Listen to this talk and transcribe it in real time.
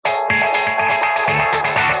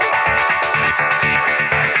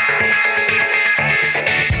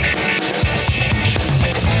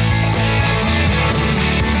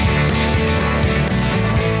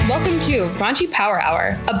Raunchy Power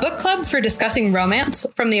Hour, a book club for discussing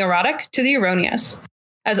romance from the erotic to the erroneous.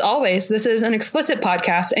 As always, this is an explicit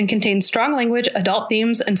podcast and contains strong language, adult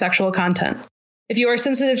themes, and sexual content. If you are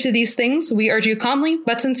sensitive to these things, we urge you calmly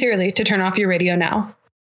but sincerely to turn off your radio now.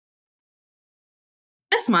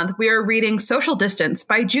 This month, we are reading Social Distance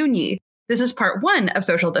by Jun Yi. This is part 1 of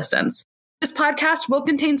Social Distance. This podcast will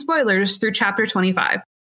contain spoilers through chapter 25.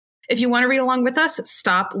 If you want to read along with us,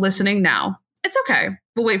 stop listening now. It's okay.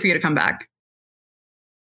 We'll wait for you to come back.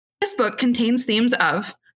 This book contains themes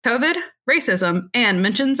of COVID, racism, and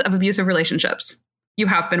mentions of abusive relationships. You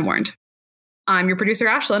have been warned. I'm your producer,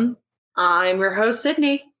 Ashlyn. I'm your host,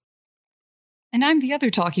 Sydney. And I'm the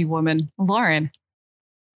other talky woman, Lauren.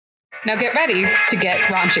 Now get ready to get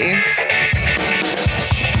raunchy.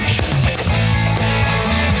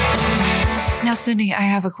 Now, Sydney, I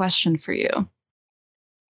have a question for you.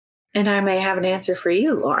 And I may have an answer for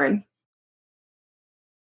you, Lauren.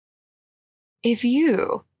 If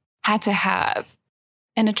you had to have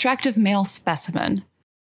an attractive male specimen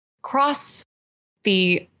cross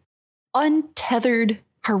the untethered,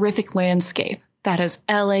 horrific landscape that is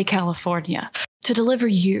LA, California, to deliver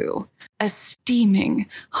you a steaming,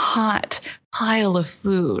 hot pile of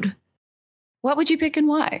food, what would you pick and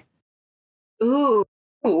why? Ooh.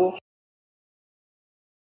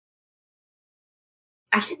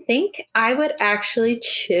 I think I would actually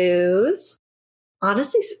choose,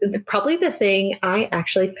 honestly, probably the thing I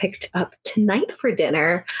actually picked up tonight for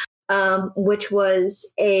dinner, which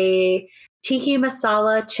was a tiki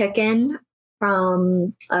masala chicken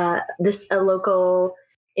from a local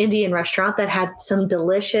Indian restaurant that had some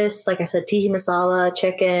delicious, like I said, tiki masala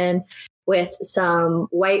chicken with some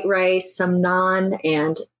white rice, some naan,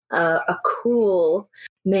 and a cool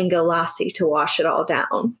mango lassi to wash it all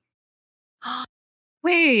down.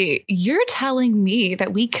 Wait, you're telling me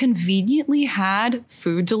that we conveniently had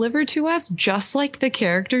food delivered to us just like the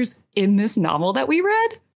characters in this novel that we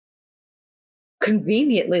read?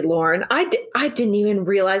 Conveniently, Lauren. I didn't even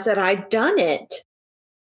realize that I'd done it.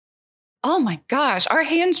 Oh my gosh, our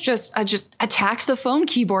hands just attacked the phone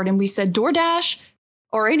keyboard and we said DoorDash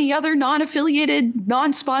or any other non-affiliated,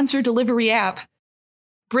 non-sponsored delivery app,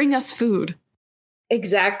 bring us food.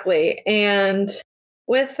 Exactly. And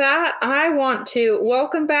with that, I want to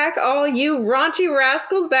welcome back all you raunchy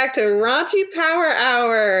rascals back to Raunchy Power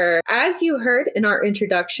Hour. As you heard in our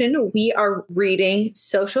introduction, we are reading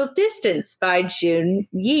Social Distance by Jun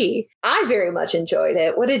Yi. I very much enjoyed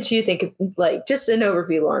it. What did you think? Like, just an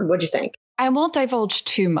overview, Lauren. What'd you think? I won't divulge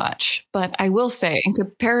too much, but I will say, in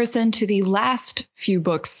comparison to the last few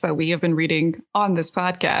books that we have been reading on this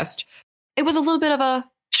podcast, it was a little bit of a,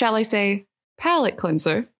 shall I say, palate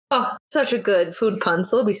cleanser. Oh, such a good food pun.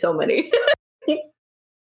 So there'll be so many.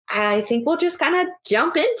 I think we'll just kind of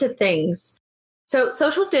jump into things. So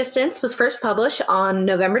Social Distance was first published on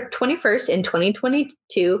November 21st in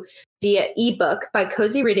 2022 via ebook by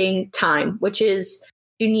Cozy Reading Time, which is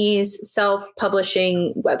Jun Yi's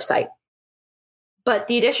self-publishing website. But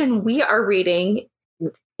the edition we are reading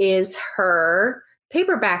is her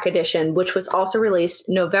paperback edition, which was also released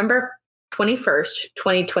November 21st,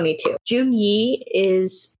 2022. Jun Yi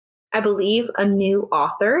is, I believe, a new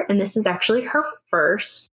author, and this is actually her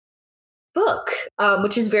first book,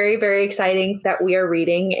 which is very, very exciting that we are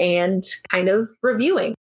reading and kind of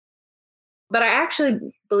reviewing. But I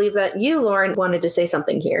actually believe that you, Lauren, wanted to say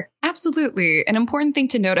something here. Absolutely. An important thing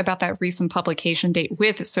to note about that recent publication date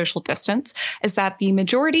with Social Distance is that the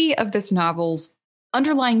majority of this novel's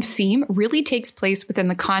underlying theme really takes place within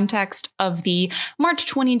the context of the March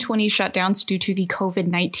 2020 shutdowns due to the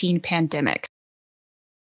COVID-19 pandemic.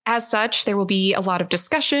 As such, there will be a lot of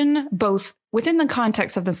discussion, both within the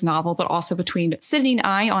context of this novel, but also between Sydney and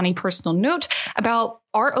I on a personal note about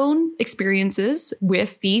our own experiences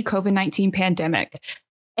with the COVID-19 pandemic.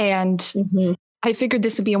 And I figured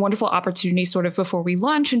this would be a wonderful opportunity sort of before we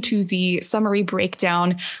launch into the summary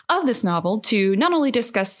breakdown of this novel to not only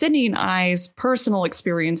discuss Sydney and I's personal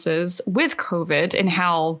experiences with COVID and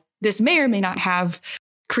how this may or may not have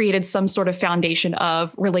created some sort of foundation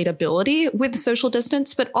of relatability with social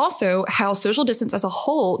distance, but also how social distance as a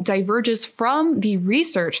whole diverges from the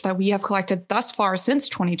research that we have collected thus far since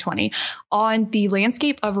 2020 on the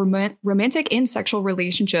landscape of romantic and sexual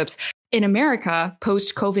relationships in America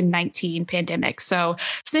post-COVID-19 pandemic. So,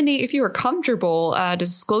 Sydney, if you are comfortable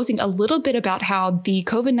disclosing a little bit about how the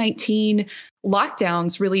COVID-19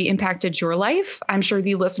 lockdowns really impacted your life, I'm sure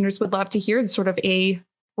the listeners would love to hear sort of a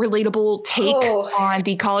relatable take on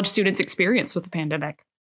the college students' experience with the pandemic.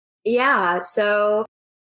 Yeah, so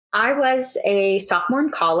I was a sophomore in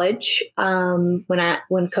college when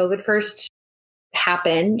COVID first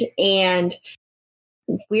happened, and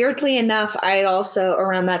weirdly enough, I also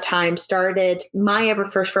around that time started my ever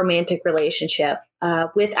first romantic relationship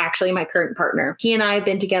with actually my current partner. He and I have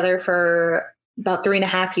been together for about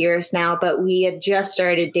 3.5 years now, but we had just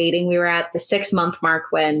started dating. We were at the 6-month mark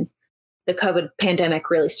when the COVID pandemic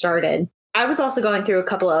really started. I was also going through a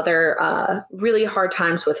couple other really hard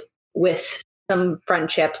times with some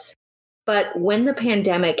friendships. But when the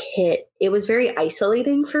pandemic hit, it was very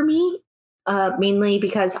isolating for me, mainly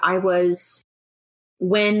because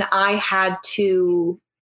when I had to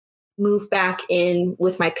move back in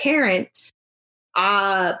with my parents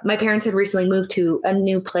had recently moved to a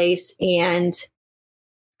new place, and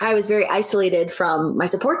I was very isolated from my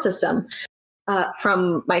support system,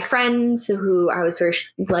 from my friends who I was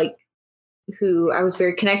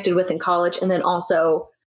very connected with in college, and then also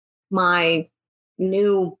my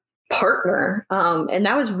new partner. And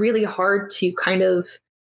that was really hard to kind of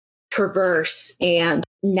traverse and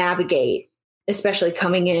navigate, especially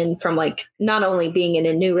coming in from like not only being in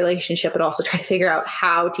a new relationship, but also trying to figure out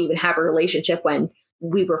how to even have a relationship when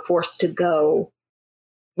we were forced to go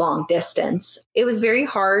long distance. It was very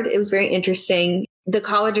hard. It was very interesting. The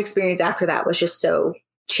college experience after that was just so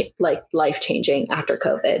life changing after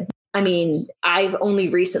COVID. I mean, I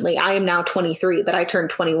am now 23, but I turned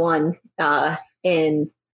 21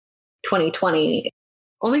 in 2020.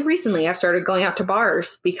 Only recently I've started going out to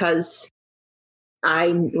bars because I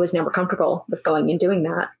was never comfortable with going and doing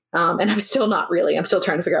that. And I'm still not really. I'm still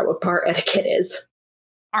trying to figure out what bar etiquette is.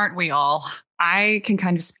 Aren't we all? I can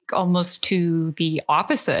kind of speak almost to the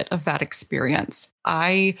opposite of that experience.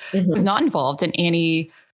 I was not involved in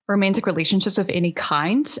any romantic relationships of any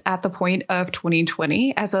kind at the point of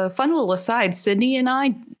 2020. As a fun little aside, Sydney and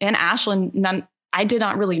I and Ashlyn, I did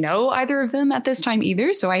not really know either of them at this time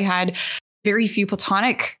either. So I had very few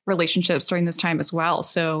platonic relationships during this time as well.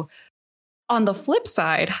 So on the flip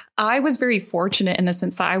side, I was very fortunate in the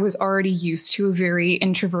sense that I was already used to a very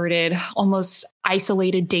introverted, almost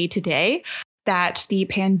isolated day to day, that the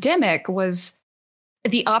pandemic was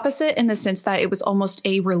the opposite in the sense that it was almost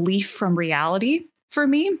a relief from reality for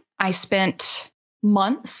me. I spent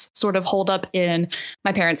months sort of holed up in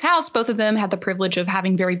my parents' house. Both of them had the privilege of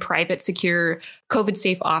having very private, secure,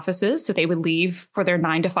 COVID-safe offices. So they would leave for their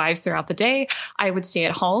 9 to 5s throughout the day. I would stay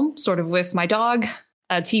at home sort of with my dog,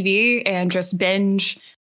 TV, and just binge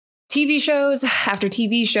TV shows after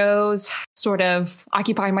TV shows, sort of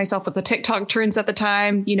occupying myself with the TikTok trends at the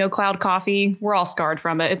time, cloud coffee. We're all scarred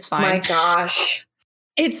from it. It's fine. My gosh.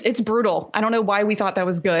 It's brutal. I don't know why we thought that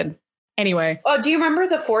was good. Anyway. Oh, do you remember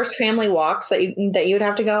the forced family walks that you would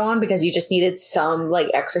have to go on because you just needed some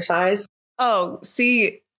exercise? Oh,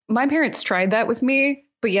 see, my parents tried that with me.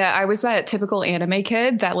 But yeah, I was that typical anime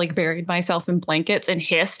kid that buried myself in blankets and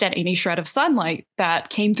hissed at any shred of sunlight that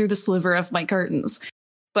came through the sliver of my curtains.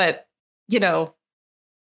 But, that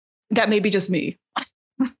may be just me.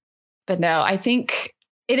 But no, I think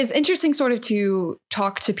it is interesting sort of to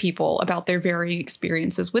talk to people about their varying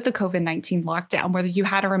experiences with the COVID-19 lockdown, whether you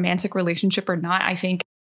had a romantic relationship or not. I think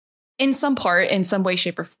in some part, in some way,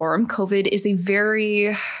 shape, or form, COVID is a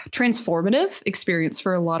very transformative experience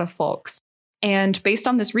for a lot of folks. And based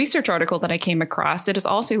on this research article that I came across, it is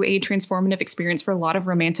also a transformative experience for a lot of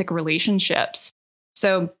romantic relationships.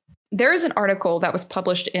 So there is an article that was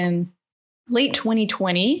published in late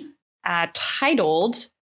 2020 titled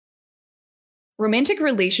Romantic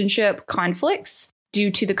Relationship Conflicts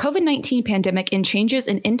Due to the COVID-19 Pandemic and Changes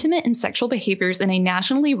in Intimate and Sexual Behaviors in a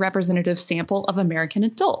Nationally Representative Sample of American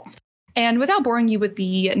Adults. And without boring you with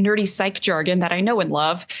the nerdy psych jargon that I know and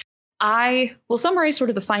love, I will summarize sort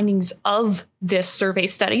of the findings of this survey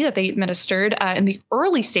study that they administered in the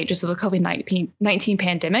early stages of the COVID-19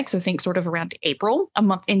 pandemic. So think sort of around April, a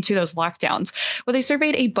month into those lockdowns, where they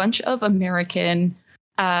surveyed a bunch of American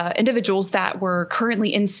individuals that were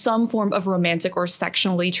currently in some form of romantic or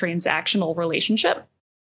sexually transactional relationship.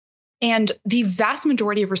 And the vast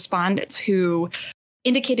majority of respondents who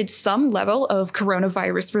indicated some level of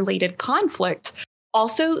coronavirus-related conflict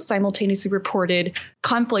also simultaneously reported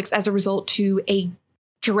conflicts as a result to a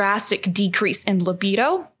drastic decrease in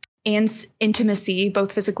libido and intimacy,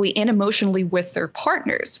 both physically and emotionally, with their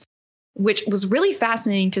partners, which was really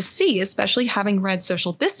fascinating to see, especially having read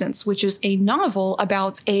Social Distance, which is a novel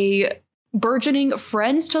about a burgeoning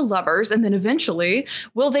friends to lovers, and then eventually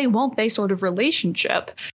will they, won't they sort of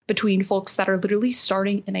relationship between folks that are literally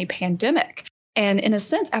starting in a pandemic. And in a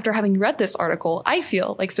sense, after having read this article, I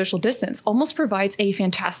feel like Social Distance almost provides a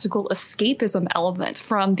fantastical escapism element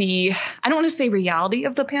from the, I don't want to say reality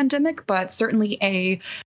of the pandemic, but certainly a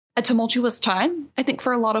tumultuous time, I think,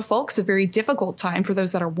 for a lot of folks, a very difficult time for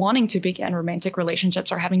those that are wanting to begin romantic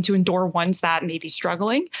relationships or having to endure ones that may be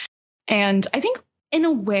struggling. And I think in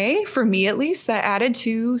a way, for me at least, that added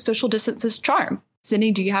to Social Distance's charm.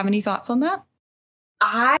 Sydney, do you have any thoughts on that?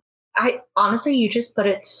 I honestly, you just put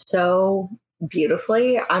it so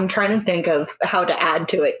beautifully. I'm trying to think of how to add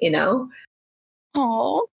to it,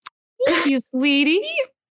 Oh, thank you, sweetie.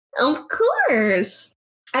 Of course.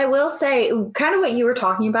 I will say, kind of what you were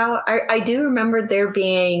talking about, I do remember there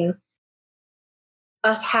being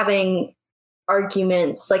us having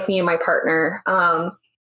arguments, like me and my partner,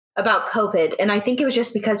 about COVID. And I think it was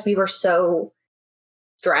just because we were so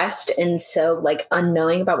stressed and so like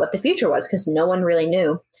unknowing about what the future was, because no one really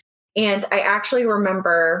knew. And I actually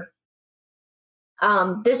remember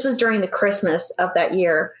this was during the Christmas of that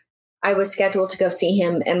year. I was scheduled to go see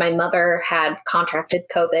him, and my mother had contracted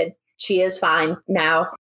COVID. She is fine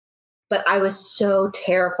now. But I was so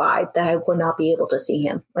terrified that I would not be able to see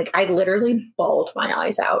him. Like, I literally bawled my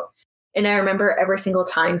eyes out. And I remember every single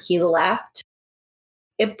time he left,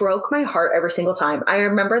 it broke my heart every single time. I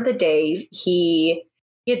remember the day he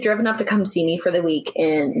had driven up to come see me for the week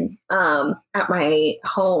at my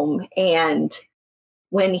home. And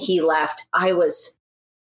when he left, I was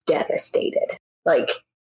devastated. Like,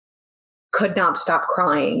 could not stop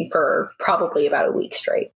crying for probably about a week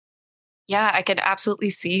straight. Yeah, I could absolutely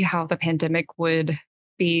see how the pandemic would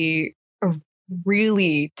be a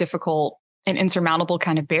really difficult and insurmountable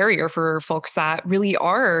kind of barrier for folks that really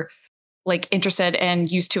are like interested and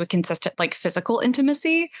used to a consistent like physical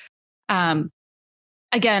intimacy.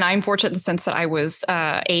 Again, I'm fortunate in the sense that I was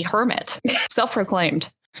a hermit, self-proclaimed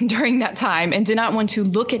during that time, and did not want to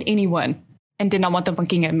look at anyone and did not want them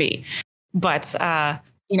looking at me. But,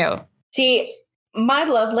 See, my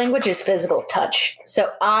love language is physical touch.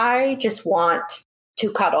 So I just want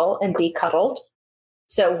to cuddle and be cuddled.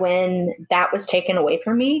 So when that was taken away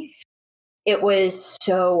from me, it was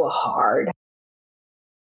so hard.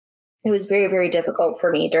 It was very, very difficult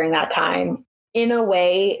for me during that time. In a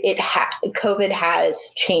way, COVID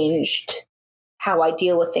has changed how I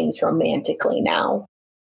deal with things romantically now.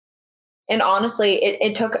 And honestly,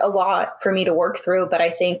 it took a lot for me to work through, but I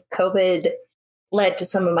think COVID led to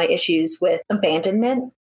some of my issues with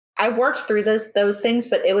abandonment. I've worked through those things,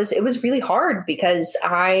 but it was really hard because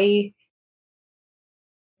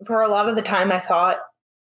for a lot of the time I thought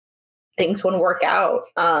things wouldn't work out.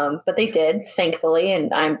 But they did, thankfully,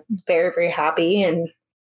 and I'm very, very happy.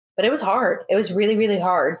 But it was hard. It was really, really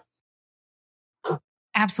hard.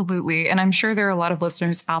 Absolutely. And I'm sure there are a lot of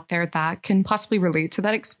listeners out there that can possibly relate to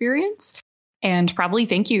that experience, and probably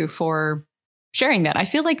thank you for sharing that. I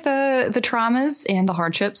feel like the traumas and the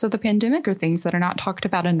hardships of the pandemic are things that are not talked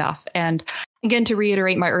about enough. And again, to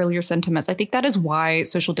reiterate my earlier sentiments, I think that is why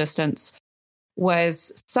Social Distance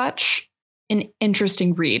was such an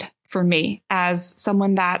interesting read for me as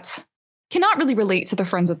someone that cannot really relate to the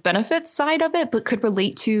friends with benefits side of it, but could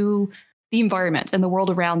relate to the environment and the world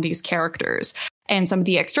around these characters and some of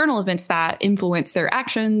the external events that influence their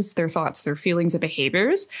actions, their thoughts, their feelings and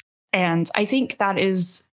behaviors. And I think that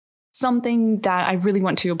is something that I really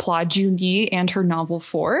want to applaud Junyi and her novel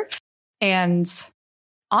for. And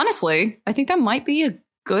honestly, I think that might be a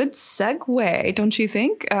good segue, don't you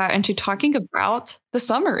think, into talking about the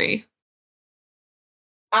summary.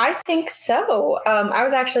 I think so. I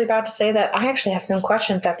was actually about to say that I actually have some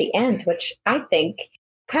questions at the end, which I think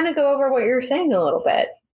kind of go over what you're saying a little bit.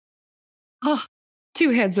 Oh,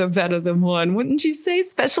 two heads are better than one, wouldn't you say?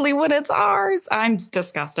 Especially when it's ours. I'm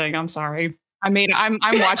disgusting. I'm sorry. I'm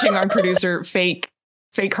watching our producer fake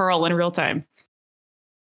hurl in real time.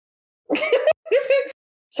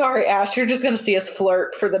 Sorry, Ash. You're just going to see us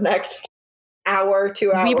flirt for the next hour,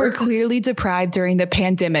 2 hours. We were clearly deprived during the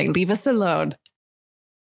pandemic. Leave us alone.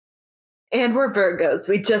 And we're Virgos.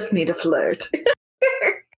 We just need to flirt.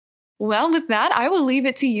 Well, with that, I will leave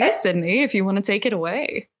it to you, Sydney, if you want to take it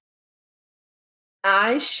away.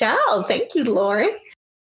 I shall. Thank you, Lauren.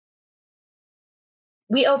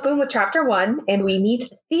 We open with chapter 1, and we meet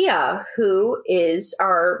Thea, who is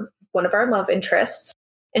one of our love interests.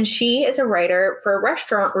 And she is a writer for a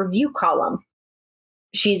restaurant review column.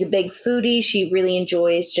 She's a big foodie. She really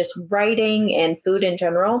enjoys just writing and food in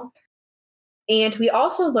general. And we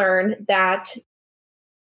also learn that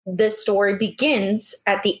this story begins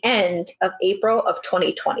at the end of April of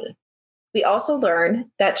 2020. We also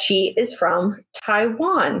learn that she is from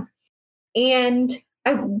Taiwan. And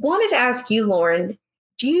I wanted to ask you, Lauren,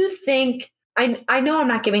 do you think, I know I'm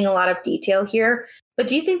not giving a lot of detail here, but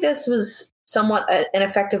do you think this was somewhat an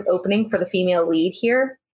effective opening for the female lead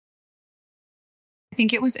here? I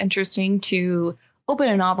think it was interesting to open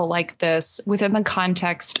a novel like this within the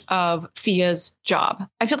context of Thea's job.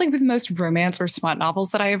 I feel like with most romance or smut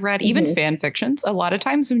novels that I have read, even fan fictions, a lot of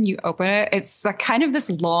times when you open it, it's kind of this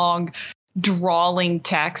long drawling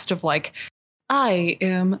text of like, I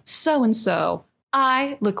am so-and-so.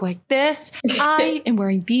 I look like this. I am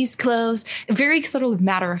wearing these clothes. Very sort of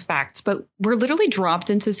matter of fact, but we're literally dropped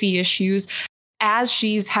into Thea's shoes as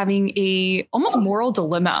she's having a almost moral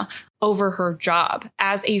dilemma over her job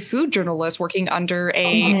as a food journalist working under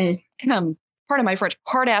a, pardon my French,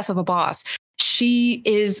 hard ass of a boss. She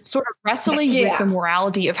is sort of wrestling with the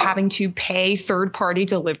morality of having to pay third-party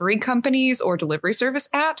delivery companies or delivery service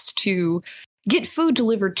apps to get food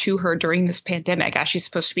delivered to her during this pandemic, as she's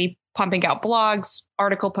supposed to be pumping out blogs,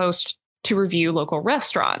 article posts to review local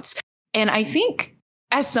restaurants. And I think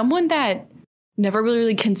as someone that never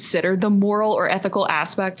really considered the moral or ethical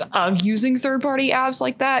aspect of using third-party apps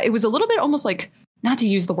like that, it was a little bit almost like, not to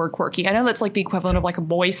use the word quirky, I know that's like the equivalent of like a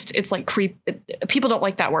moist, it's like people don't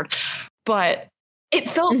like that word, but it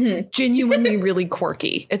felt genuinely really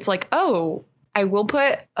quirky. It's like, oh, I will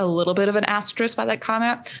put a little bit of an asterisk by that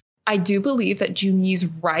comment. I do believe that Junyi's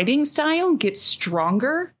writing style gets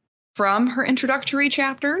stronger from her introductory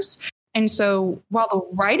chapters. And so while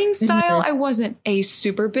the writing style I wasn't a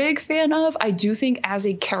super big fan of, I do think as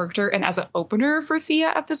a character and as an opener for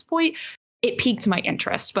Thea at this point, it piqued my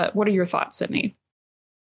interest. But what are your thoughts, Sydney?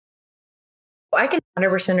 I can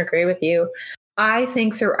 100% agree with you. I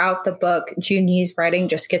think throughout the book, Junyi's writing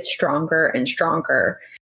just gets stronger and stronger.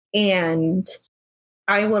 And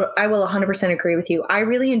I will 100% agree with you. I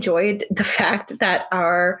really enjoyed the fact that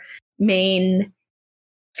our main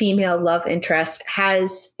female love interest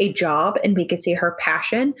has a job and we could see her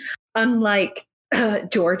passion, unlike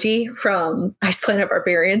Georgie from Ice Planet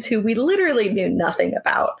Barbarians, who we literally knew nothing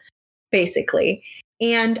about, basically.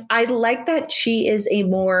 And I like that she is a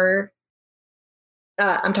more,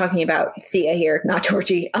 I'm talking about Thea here, not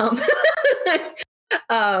Georgie.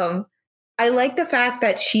 I like the fact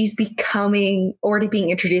that she's already being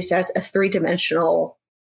introduced as a three-dimensional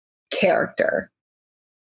character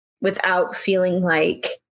without feeling like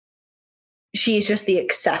she's just the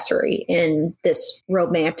accessory in this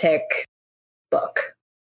romantic book.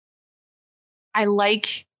 I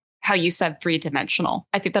like how you said three-dimensional.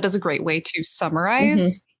 I think that is a great way to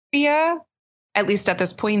summarize Thea, at least at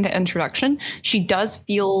this point in the introduction. She does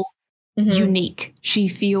feel unique. She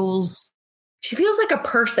feels like a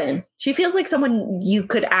person. She feels like someone you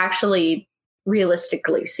could actually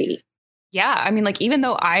realistically see. Yeah. I mean, like, even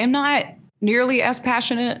though I am not nearly as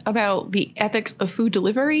passionate about the ethics of food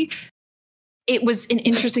delivery, it was an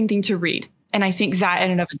interesting thing to read. And I think that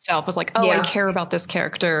in and of itself was like, oh, I care about this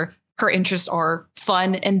character. Her interests are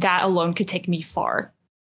fun. And that alone could take me far.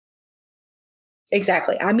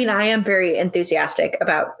 Exactly. I mean, I am very enthusiastic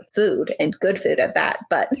about food and good food at that,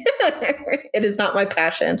 but it is not my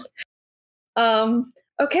passion.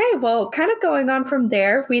 Okay, well, kind of going on from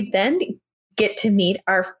there, we then get to meet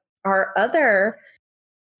our other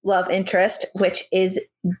love interest, which is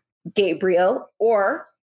Gabriel, or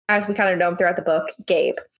as we kind of know him throughout the book,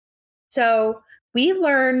 Gabe. So we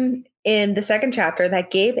learn in the second chapter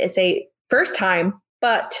that Gabe is a first time,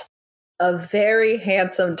 but a very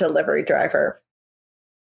handsome delivery driver.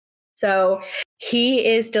 So he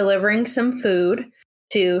is delivering some food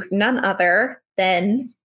to none other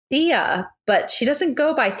than Thea, but she doesn't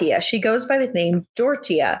go by Thea. She goes by the name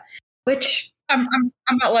Georgia, which I'm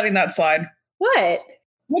not letting that slide. What?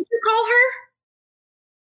 What'd you call her?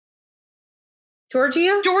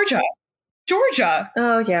 Georgia? Georgia.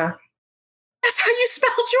 Oh yeah. That's how you spell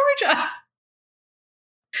Georgia.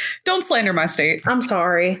 Don't slander my state. I'm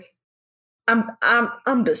sorry. I'm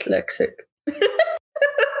dyslexic.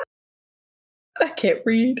 I can't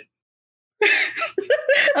read.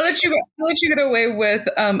 I'll let you get away with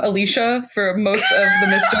Alicia for most of the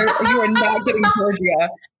mystery. You are not getting Georgia.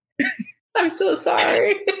 I'm so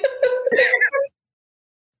sorry.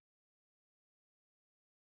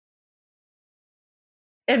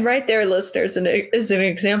 And right there, listeners, is an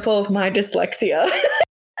example of my dyslexia.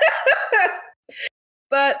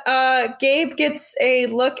 But Gabe gets a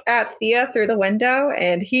look at Thea through the window,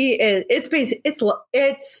 and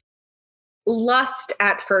it's lust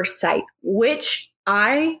at first sight, which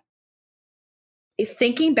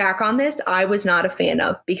thinking back on this, I was not a fan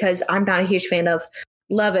of, because I'm not a huge fan of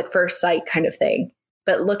love at first sight kind of thing.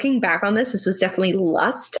 But looking back on this was definitely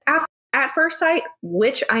lust at first sight,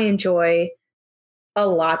 which I enjoy a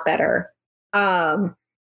lot better. And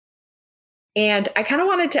I kind of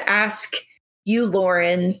wanted to ask you,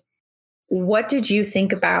 Lauren, what did you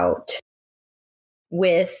think about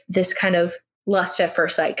with this kind of lust at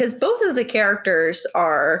first sight? Because both of the characters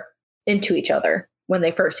are into each other when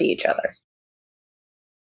they first see each other.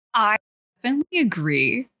 I definitely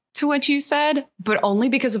agree to what you said, but only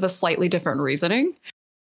because of a slightly different reasoning.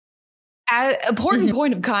 Important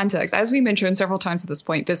point of context, as we mentioned several times at this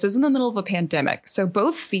point, this is in the middle of a pandemic. So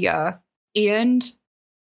both Thea and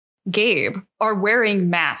Gabe are wearing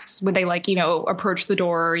masks when they approach the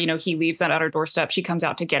door. He leaves at our doorstep. She comes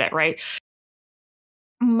out to get it, right?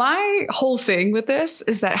 My whole thing with this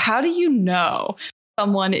is that how do you know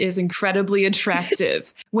someone is incredibly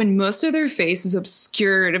attractive when most of their face is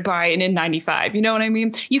obscured by an N95? You know what I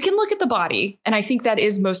mean? You can look at the body, and I think that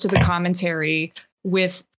is most of the commentary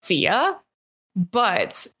with Thea.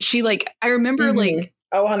 But she I remember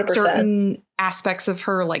 100%. certain aspects of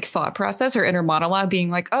her thought process, her inner monologue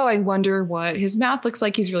being oh, I wonder what his mouth looks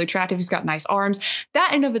like. He's really attractive. He's got nice arms.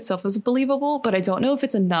 That in of itself is believable, but I don't know if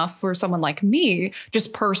it's enough for someone like me,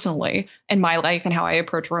 just personally in my life and how I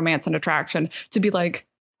approach romance and attraction, to be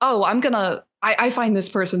oh, I find this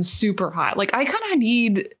person super hot. I kind of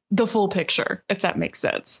need the full picture, if that makes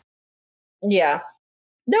sense. Yeah.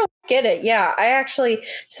 No, get it. Yeah,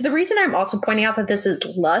 so the reason I'm also pointing out that this is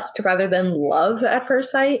lust rather than love at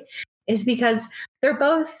first sight is because they're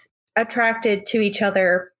both attracted to each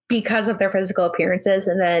other because of their physical appearances.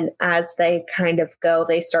 And then as they kind of go,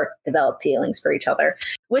 they start to develop feelings for each other,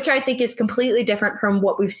 which I think is completely different from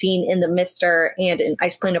what we've seen in The Mister and in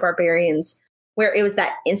Ice Planet Barbarians, where it was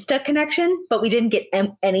that insta connection, but we didn't get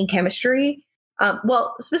any chemistry.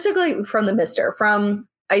 Well, specifically from The Mister. From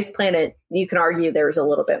Ice Planet, you can argue there was a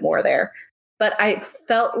little bit more there. But I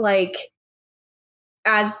felt like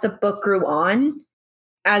as the book grew on,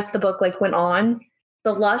 as the book went on,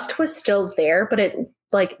 the lust was still there, but it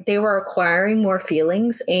they were acquiring more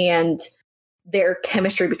feelings and their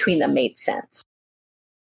chemistry between them made sense.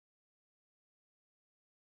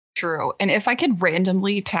 True. And if I could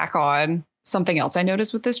randomly tack on something else I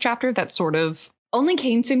noticed with this chapter that sort of only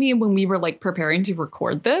came to me when we were preparing to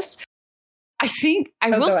record this, I think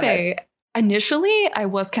I will say initially I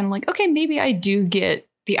was kind of okay, maybe I do get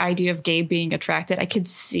the idea of Gabe being attracted. I could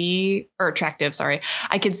see, or attractive, sorry.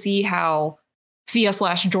 I could see how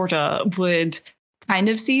Thea/Georgia would kind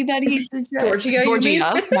of see that he's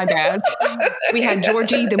Georgia, my bad. We had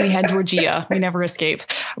Georgie, then we had Georgia. We never escape.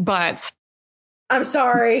 But I'm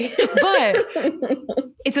sorry. But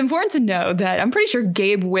it's important to know that I'm pretty sure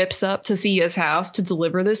Gabe whips up to Thea's house to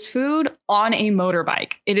deliver this food on a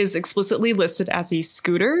motorbike. It is explicitly listed as a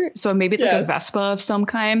scooter. So maybe it's a Vespa of some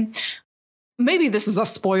kind. Maybe this is a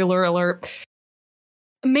spoiler alert.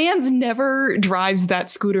 Mans never drives that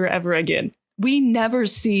scooter ever again. We never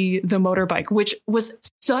see the motorbike, which was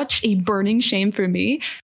such a burning shame for me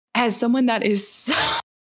as someone that is...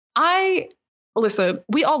 Listen,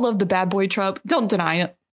 we all love the bad boy trope. Don't deny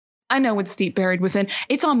it. I know it's deep buried within.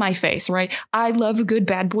 It's on my face, right? I love a good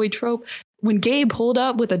bad boy trope. When Gabe pulled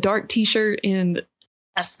up with a dark t-shirt and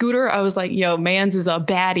a scooter, I was like, yo, Mans is a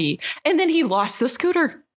baddie. And then he lost the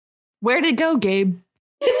scooter. Where'd it go, Gabe?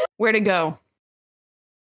 Where'd it go?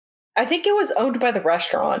 I think it was owned by the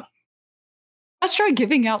restaurant. Let's try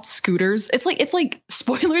giving out scooters. It's like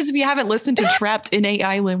spoilers if you haven't listened to Trapped in a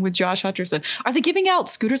Island with Josh Hutcherson. Are they giving out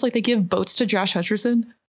scooters like they give boats to Josh Hutcherson?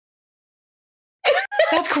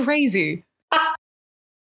 That's crazy.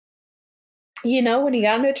 You know, when you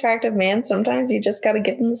got an attractive man, sometimes you just got to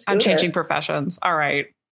give them a scooter. I'm changing professions. All right.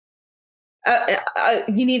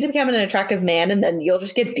 You need to become an attractive man, and then you'll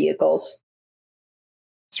just get vehicles.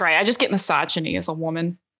 That's right. I just get misogyny as a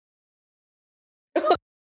woman.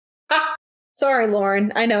 Sorry,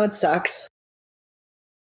 Lauren. I know it sucks.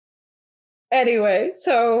 Anyway,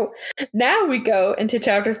 so now we go into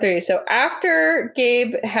chapter 3. So after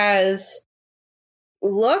Gabe has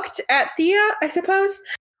looked at Thea, I suppose,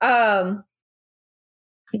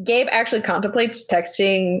 Gabe actually contemplates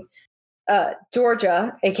texting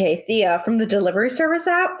Georgia, aka Thea, from the delivery service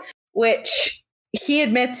app, which he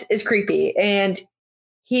admits is creepy. And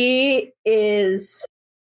he is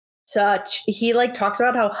he talks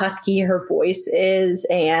about how husky her voice is,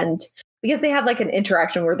 and because they had an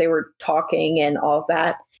interaction where they were talking and all of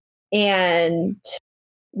that. And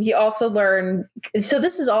we also learn, so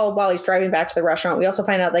this is all while he's driving back to the restaurant. We also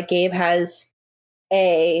find out that Gabe has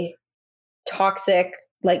a toxic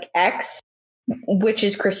ex, which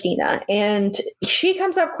is Christina. And she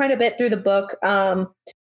comes up quite a bit through the book,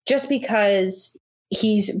 just because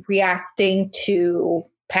he's reacting to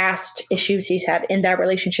past issues he's had in that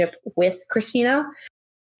relationship with Christina.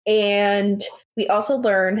 And we also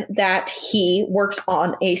learn that he works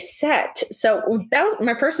on a set. So that was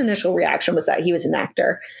my first initial reaction, was that he was an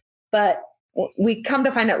actor. But we come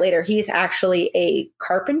to find out later he's actually a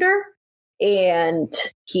carpenter, and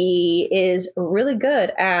he is really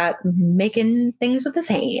good at making things with his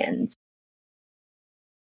hands.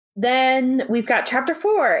 Then we've got chapter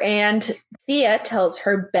 4, and Thea tells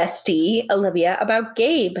her bestie, Olivia, about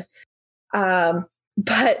Gabe.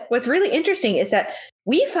 But what's really interesting is that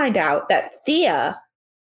we find out that Thea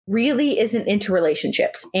really isn't into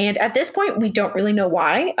relationships. And at this point, we don't really know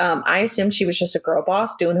why. I assume she was just a girl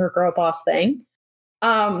boss doing her girl boss thing.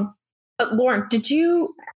 But Lauren,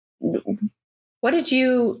 what did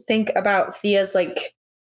you think about Thea's like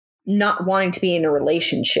not wanting to be in a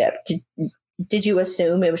relationship? Did you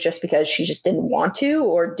assume it was just because she just didn't want to,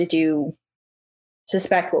 or did you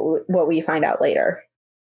suspect what we find out later?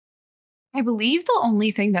 I believe the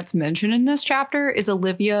only thing that's mentioned in this chapter is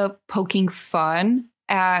Olivia poking fun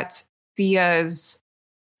at Thea's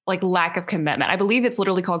like lack of commitment. I believe it's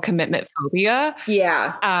literally called commitment phobia.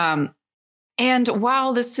 Yeah. And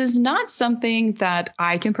while this is not something that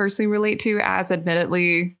I can personally relate to, as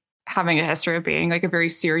admittedly having a history of being like a very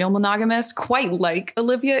serial monogamous, quite like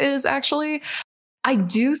Olivia is actually, I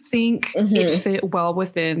do think it fit well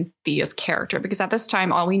within Thea's character, because at this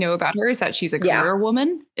time, all we know about her is that she's a career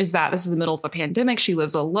woman, is that this is the middle of a pandemic. She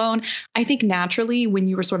lives alone. I think naturally, when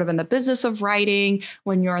you were sort of in the business of writing,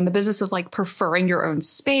 when you're in the business of like preferring your own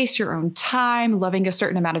space, your own time, loving a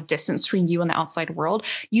certain amount of distance between you and the outside world,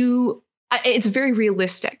 it's very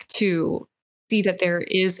realistic to see that there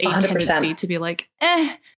is a 100%. Tendency to be like,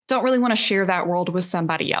 don't really want to share that world with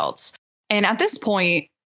somebody else. And at this point,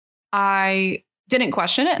 I didn't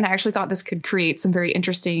question it. And I actually thought this could create some very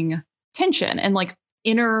interesting tension and like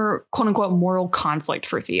inner quote unquote moral conflict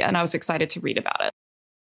for Thea. And I was excited to read about it.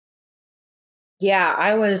 Yeah,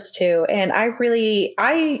 I was too. And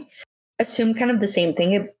I assumed kind of the same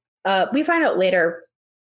thing. We find out later,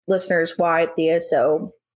 listeners, why Thea is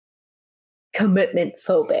so commitment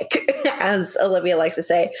phobic, as Olivia likes to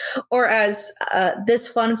say, or as this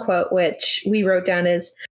fun quote, which we wrote down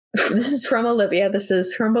is, this is from Olivia. This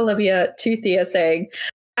is from Olivia to Thea saying,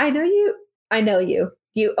 I know you.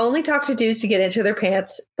 You only talk to dudes to get into their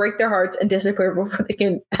pants, break their hearts, and disappear before they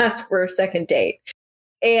can ask for a second date.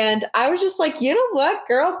 And I was just like, you know what,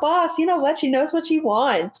 girl boss, you know what? She knows what she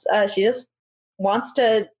wants. She just wants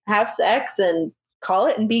to have sex and call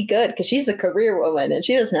it and be good, because she's a career woman and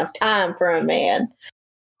she doesn't have time for a man.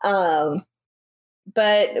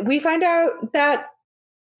 But we find out that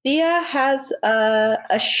Thea has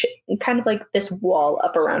kind of like this wall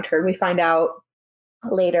up around her. And we find out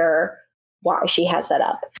later why she has that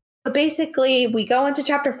up. But basically, we go into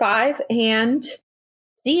chapter 5 and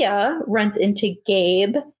Thea runs into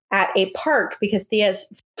Gabe at a park because Thea's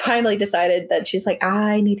finally decided that she's like,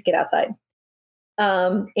 I need to get outside.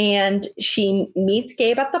 And she meets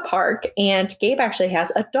Gabe at the park, and Gabe actually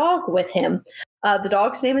has a dog with him. The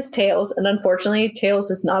dog's name is Tails, and unfortunately,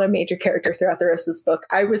 Tails is not a major character throughout the rest of this book.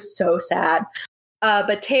 I was so sad.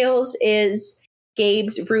 But Tails is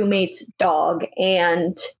Gabe's roommate's dog,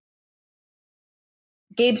 and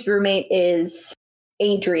Gabe's roommate is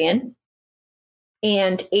Adrian.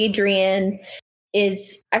 And Adrian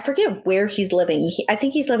is, I forget where he's living. I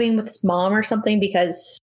think he's living with his mom or something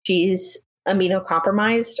because she's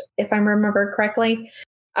immunocompromised, if I remember correctly.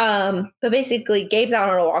 But basically, Gabe's out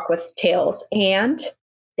on a walk with Tails, and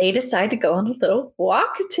they decide to go on a little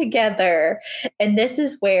walk together. And this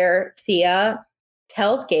is where Thea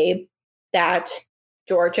tells Gabe that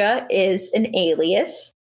Georgia is an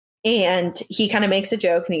alias. And he kind of makes a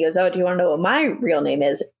joke and he goes, oh, do you want to know what my real name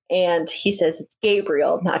is? And he says it's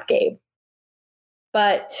Gabriel, not Gabe.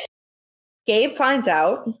 But Gabe finds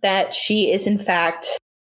out that she is, in fact,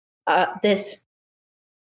 this,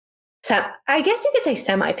 I guess you could say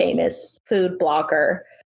semi-famous food blogger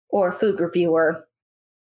or food reviewer.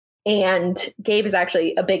 And Gabe is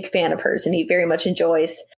actually a big fan of hers, and he very much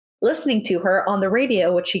enjoys listening to her on the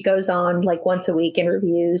radio, which she goes on like once a week and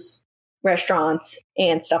reviews restaurants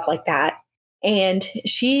and stuff like that. And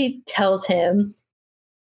she tells him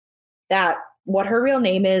that what her real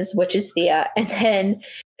name is, which is Thea. And then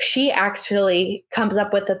she actually comes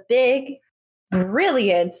up with a big,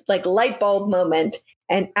 brilliant, like light bulb moment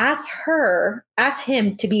and asks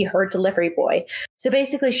him to be her delivery boy. So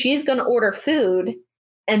basically she's going to order food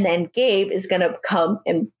and then Gabe is going to come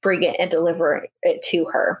and bring it and deliver it to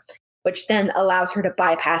her, which then allows her to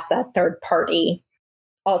bypass that third party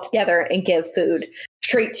altogether and give food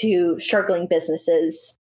straight to struggling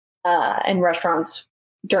businesses and restaurants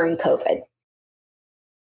during COVID.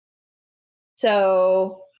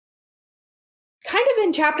 So kind of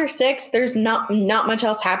in chapter 6, there's not much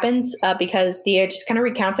else happens because Thea just kind of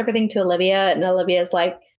recounts everything to Olivia, and Olivia's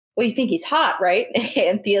like, well, you think he's hot, right?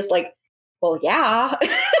 And Thea's like, well, yeah.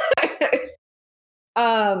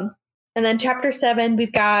 And then chapter 7,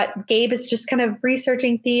 we've got Gabe is just kind of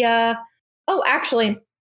researching Thea. Oh, actually,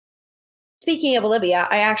 speaking of Olivia,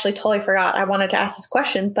 I actually totally forgot I wanted to ask this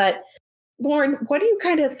question, but Lauren, what do you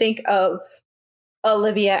kind of think of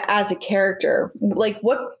Olivia as a character. Like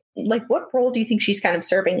what role do you think she's kind of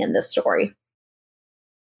serving in this story?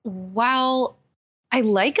 While I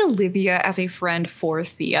like Olivia as a friend for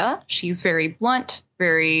Thea, she's very blunt,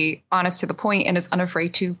 very honest to the point, and is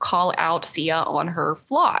unafraid to call out Thea on her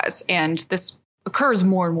flaws. And this occurs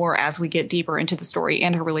more and more as we get deeper into the story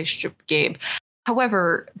and her relationship with Gabe.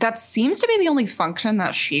 However, that seems to be the only function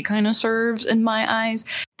that she kind of serves in my eyes.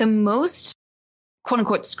 The most quote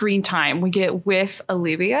unquote screen time we get with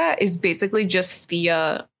Olivia is basically just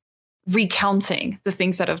Thea recounting the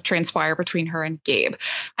things that have transpired between her and Gabe.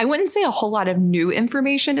 I wouldn't say a whole lot of new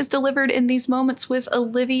information is delivered in these moments with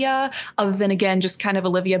Olivia, other than, again, just kind of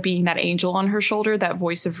Olivia being that angel on her shoulder, that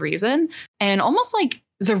voice of reason, and almost like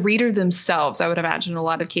the reader themselves, I would imagine in a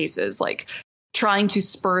lot of cases, like trying to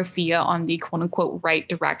spur Thea on the quote unquote right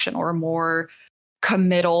direction or a more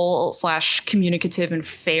committal / communicative and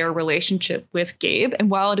fair relationship with Gabe. And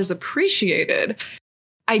while it is appreciated,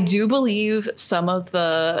 I do believe some of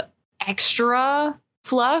the extra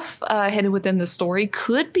fluff hidden within the story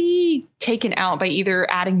could be taken out by either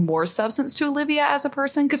adding more substance to Olivia as a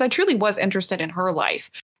person, because I truly was interested in her life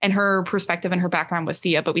and her perspective and her background with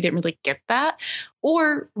Thea, but we didn't really get that,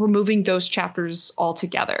 or removing those chapters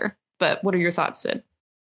altogether. But what are your thoughts, Sid?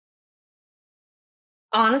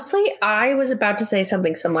 Honestly, I was about to say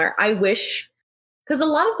something similar. I wish, because a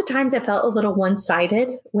lot of the times I felt a little one-sided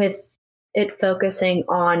with it focusing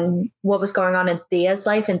on what was going on in Thea's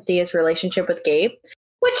life and Thea's relationship with Gabe,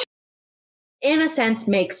 which in a sense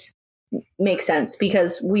makes sense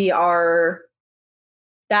because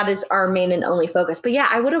that is our main and only focus. But yeah,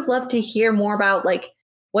 I would have loved to hear more about like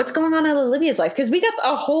what's going on in Olivia's life, because we got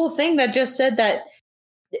a whole thing that just said that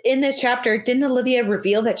in this chapter, didn't Olivia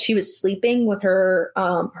reveal that she was sleeping with her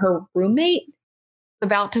roommate?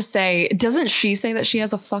 About to say, doesn't she say that she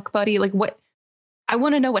has a fuck buddy? Like what? I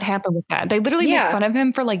want to know what happened with that. They literally make fun of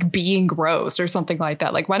him for like being gross or something like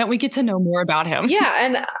that. Like, why don't we get to know more about him? Yeah,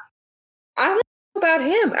 and I want to know about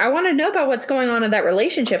him. I want to know about what's going on in that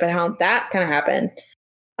relationship and how that kind of happened.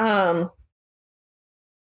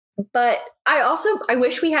 But I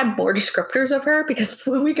wish we had more descriptors of her, because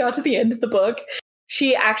when we got to the end of the book,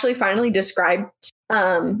 she actually finally described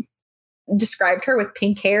her with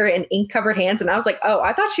pink hair and ink covered hands, and I was like, oh,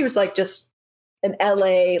 I thought she was like just an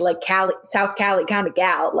LA, like Cali, South Cali kind of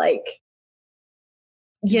gal, like,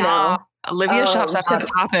 you know. Olivia shops at Hot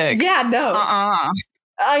Topic. Yeah, no.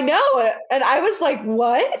 I know. And I was like,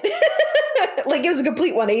 what? Like, it was a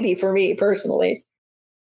complete 180 for me personally.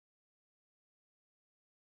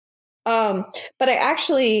 But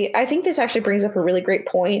I think this actually brings up a really great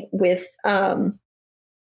point with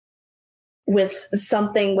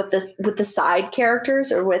something with the side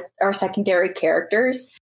characters or with our secondary characters.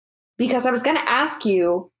 Because I was going to ask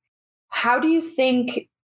you, how do you think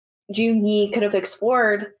Junyi could have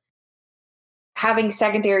explored having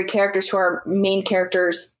secondary characters who are main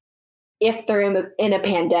characters if they're in a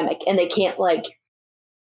pandemic and they can't like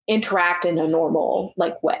interact in a normal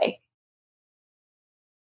like way?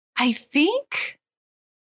 I think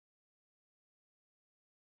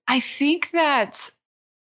that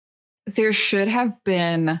there should have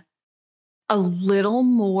been a little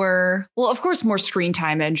more, well, of course, more screen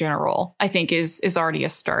time in general, I think is already a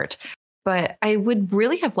start. But I would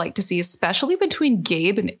really have liked to see, especially between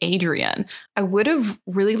Gabe and Adrian, I would have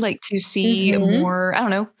really liked to see more, I don't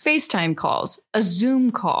know, FaceTime calls, a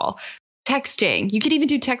Zoom call, texting. You could even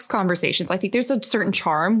do text conversations. I think there's a certain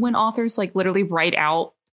charm when authors like literally write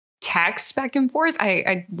out text back and forth.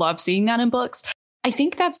 I love seeing that in books. I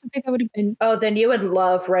think that's something that would have been. Oh, then you would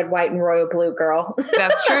love Red, White, and Royal Blue, girl.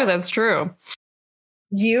 That's true. That's true.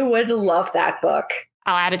 You would love that book.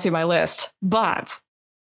 I'll add it to my list, but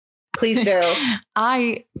please do.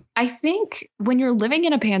 I think when you're living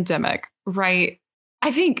in a pandemic, right?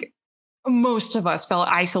 I think most of us felt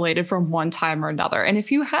isolated from one time or another. And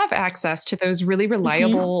if you have access to those really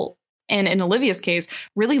reliable, and in Olivia's case,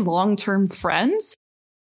 really long-term friends,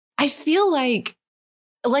 I feel like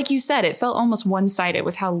you said, it felt almost one-sided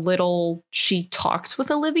with how little she talked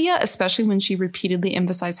with Olivia, especially when she repeatedly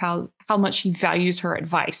emphasized how much she values her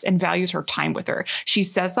advice and values her time with her. She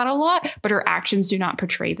says that a lot, but her actions do not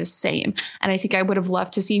portray the same. And I think I would have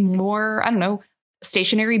loved to see more, I don't know,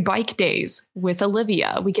 stationary bike days with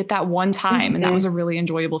Olivia. We get that one time, and that was a really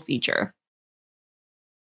enjoyable feature.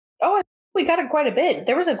 Oh, we got it quite a bit.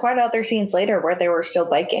 There was quite other scenes later where they were still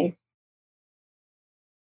biking.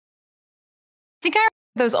 I think I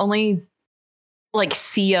those only like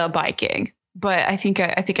Thea biking, but I think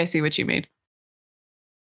I see what you mean.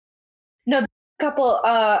 No, the couple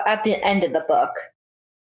at the end of the book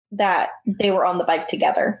that they were on the bike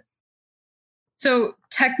together. So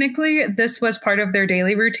technically this was part of their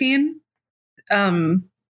daily routine.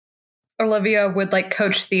 Olivia would like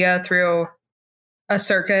coach Thea through a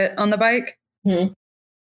circuit on the bike,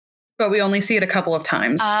 but we only see it a couple of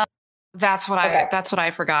times. That's what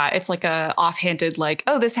I forgot. It's like a offhanded, like,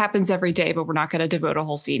 oh, this happens every day, but we're not going to devote a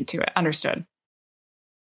whole scene to it. Understood.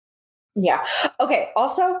 Yeah. Okay.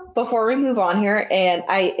 Also, before we move on here, and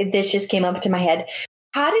this just came up to my head.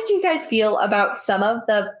 How did you guys feel about some of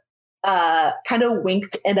the kind of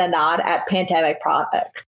winked and a nod at Pandemic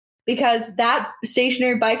products? Because that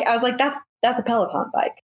stationary bike, I was like, that's a Peloton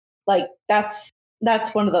bike. Like that's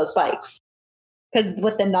one of those bikes. Because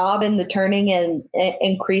with the knob and the turning and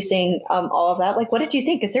increasing all of that, like, what did you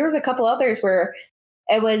think? Because there was a couple others where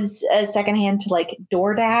it was a secondhand to like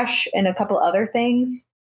DoorDash and a couple other things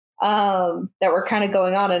that were kind of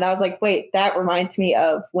going on. And I was like, wait, that reminds me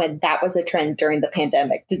of when that was a trend during the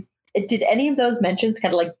pandemic. Did any of those mentions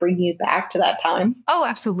kind of like bring you back to that time? Oh,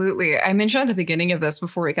 absolutely. I mentioned at the beginning of this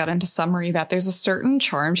before we got into summary that there's a certain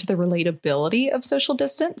charm to the relatability of social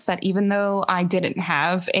distance that even though I didn't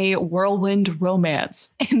have a whirlwind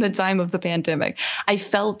romance in the time of the pandemic, I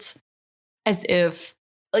felt as if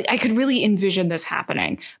like I could really envision this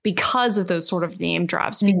happening because of those sort of name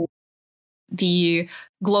drops. The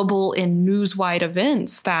global and news-wide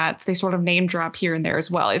events that they sort of name drop here and there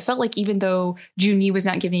as well. It felt like even though Junyi was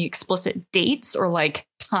not giving explicit dates or like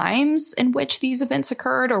times in which these events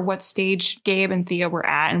occurred or what stage Gabe and Thea were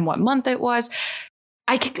at and what month it was,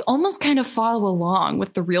 I could almost kind of follow along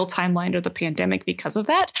with the real timeline of the pandemic because of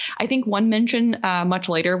that. I think one mention much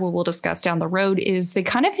later, what we'll discuss down the road, is they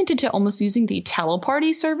kind of hinted to almost using the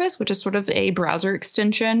Teleparty service, which is sort of a browser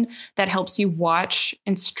extension that helps you watch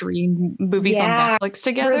and stream movies on Netflix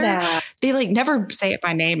together. They like never say it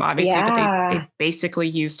by name, obviously, but they basically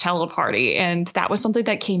use Teleparty. And that was something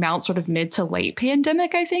that came out sort of mid to late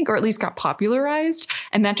pandemic, I think, or at least got popularized.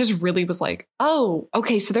 And that just really was like, oh,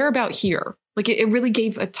 okay, so they're about here. Like it really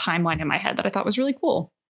gave a timeline in my head that I thought was really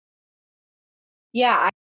cool. Yeah,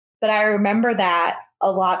 but I remember that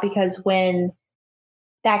a lot because when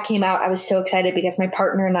that came out, I was so excited because my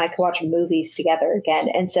partner and I could watch movies together again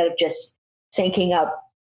instead of just syncing up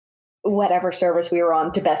whatever service we were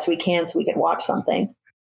on to best we can so we could watch something.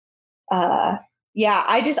 I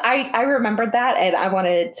remembered that, and I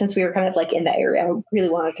wanted, since we were kind of like in the area, I really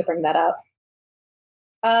wanted to bring that up.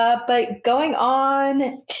 But going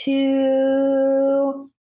on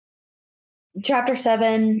to chapter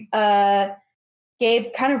 7,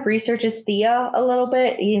 Gabe kind of researches Thea a little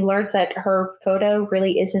bit. He learns that her photo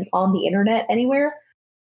really isn't on the internet anywhere.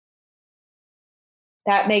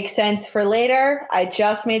 That makes sense for later. I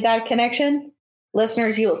just made that connection.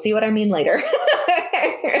 Listeners, you will see what I mean later.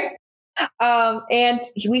 And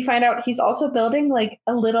we find out he's also building like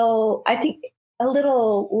a little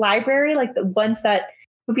library, like the ones that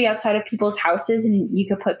would be outside of people's houses and you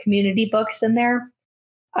could put community books in there.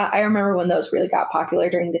 I remember when those really got popular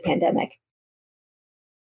during the pandemic.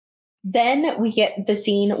 Then we get the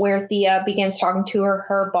scene where Thea begins talking to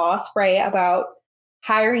her boss, Ray, about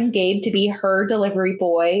hiring Gabe to be her delivery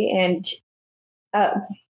boy. And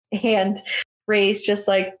Ray's just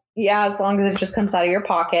like, yeah, as long as it just comes out of your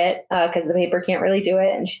pocket, because the paper can't really do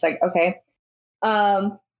it. And she's like, okay.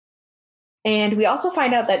 And we also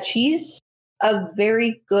find out that she's a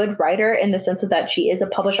very good writer in the sense of that she is a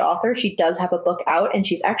published author. She does have a book out and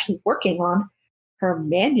she's actually working on her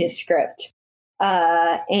manuscript.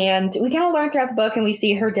 And we kind of learn throughout the book and we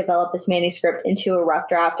see her develop this manuscript into a rough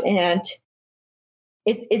draft. And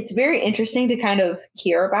it's very interesting to kind of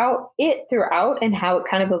hear about it throughout and how it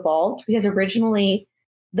kind of evolved, because originally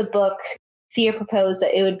the book, Thea proposed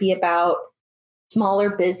that it would be about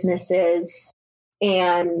smaller businesses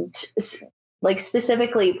and like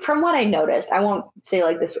specifically from what I noticed, I won't say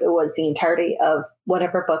like this, it was the entirety of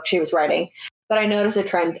whatever book she was writing, but I noticed a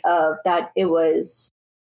trend of that it was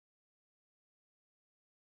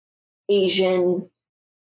Asian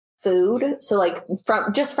food. So like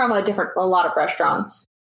from a lot of restaurants,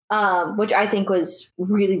 which I think was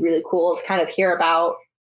really, really cool to kind of hear about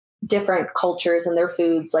different cultures and their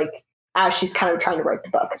foods, like as she's kind of trying to write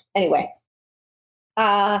the book. Anyway,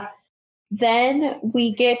 then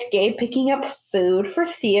we get Gabe picking up food for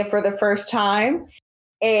Thea for the first time.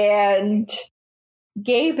 And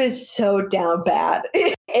Gabe is so down bad.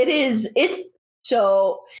 It's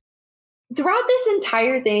so throughout this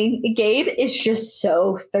entire thing, Gabe is just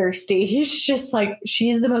so thirsty. He's just like,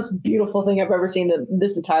 she's the most beautiful thing I've ever seen in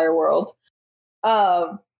this entire world.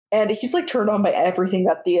 And he's like turned on by everything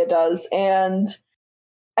that Thea does. And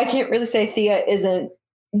I can't really say Thea isn't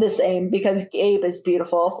the same because Gabe is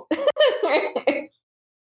beautiful.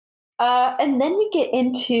 And then we get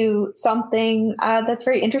into something that's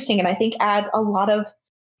very interesting and I think adds a lot of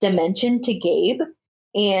dimension to Gabe.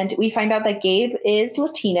 And we find out that Gabe is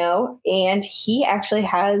Latino and he actually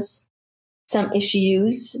has some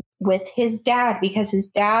issues with his dad because his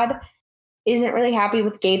dad isn't really happy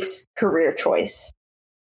with Gabe's career choice.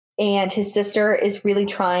 And his sister is really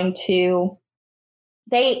trying to,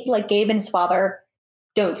 Gabe and his father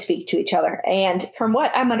don't speak to each other. And from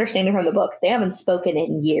what I'm understanding from the book, they haven't spoken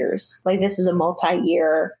in years. Like this is a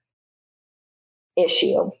multi-year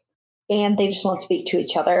issue and they just won't speak to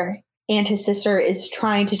each other. And his sister is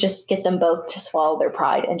trying to just get them both to swallow their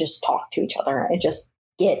pride and just talk to each other and just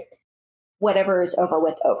get whatever is over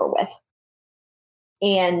with.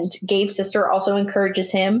 And Gabe's sister also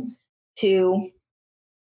encourages him to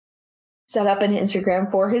set up an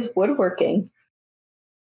Instagram for his woodworking.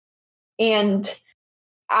 And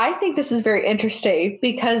I think this is very interesting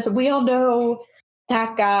because we all know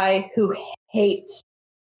that guy who hates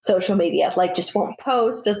social media, like just won't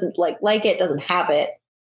post, doesn't like it, doesn't have it.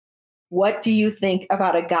 What do you think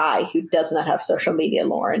about a guy who does not have social media,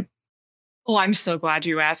 Lauren? Oh, I'm so glad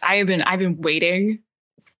you asked. I've been waiting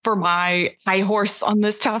for my high horse on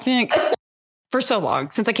this topic for so long,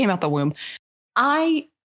 since I came out the womb. I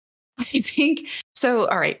think so.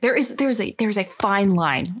 All right. There's a fine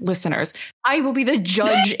line, listeners. I will be the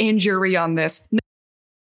judge and jury on this. No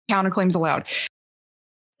counterclaims allowed.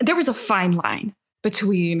 There was a fine line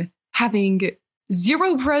between having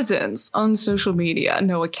zero presence on social media,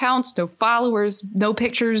 no accounts, no followers, no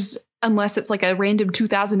pictures, unless it's like a random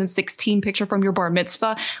 2016 picture from your bar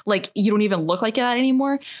mitzvah. Like you don't even look like that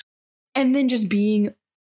anymore. And then just being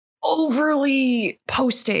overly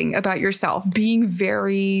posting about yourself, being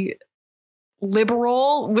very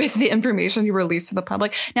liberal with the information you release to the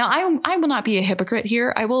public. Now, I will not be a hypocrite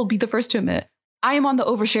here. I will be the first to admit I am on the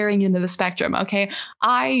oversharing end of the spectrum. Okay,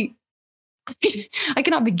 I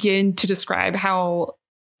cannot begin to describe how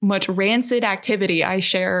much rancid activity I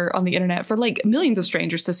share on the internet for like millions of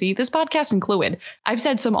strangers to see, this podcast included. I've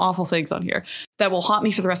said some awful things on here that will haunt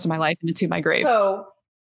me for the rest of my life and into my grave. So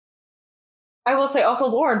I will say also,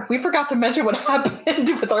 Lauren, we forgot to mention what happened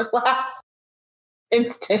with our last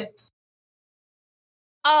instance.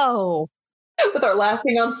 Oh, with our last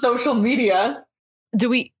thing on social media. Do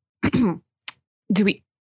we want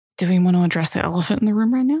to address the elephant in the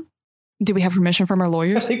room right now? Do we have permission from our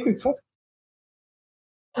lawyers? I think we've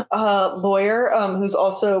lawyer, who's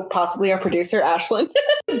also possibly our producer, Ashlyn.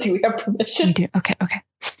 Do we have permission? We do. Okay.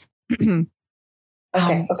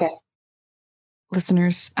 Okay.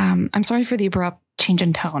 Listeners, I'm sorry for the abrupt change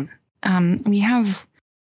in tone. We have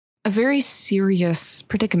a very serious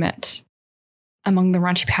predicament among the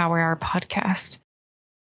Raunchy Power Hour podcast.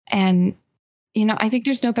 And, I think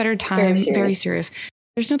there's no better time, very serious.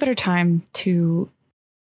 There's no better time to...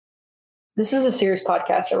 This is a serious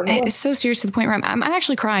podcast. It's so serious to the point where I'm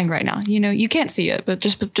actually crying right now. You can't see it, but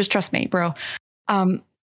just trust me, bro. I'm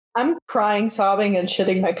crying, sobbing, and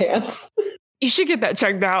shitting my pants. You should get that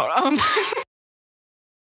checked out.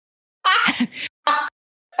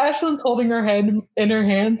 Ashlyn's holding her head in her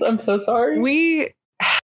hands. I'm so sorry.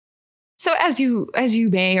 So as you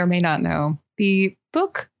may or may not know, the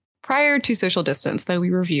book prior to Social Distance that we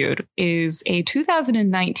reviewed is a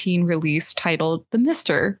 2019 release titled The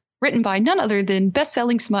Mister, written by none other than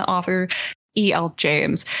best-selling smut author E.L.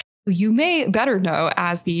 James, who you may better know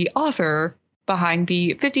as the author behind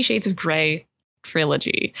the 50 Shades of Grey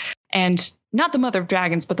trilogy. And not the mother of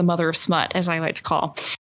dragons, but the mother of smut, as I like to call.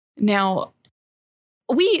 Now,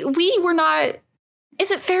 we were not...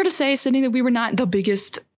 Is it fair to say, Sydney, that we were not the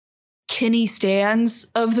biggest Kinney stans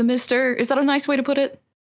of the Mister? Is that a nice way to put it?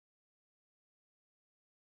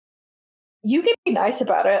 You can be nice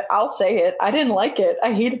about it. I'll say it. I didn't like it.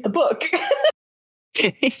 I hated the book.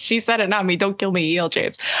 She said it, not me. Don't kill me, E.L.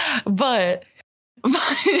 James. But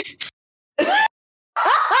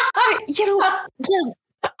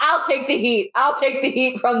I'll take the heat. I'll take the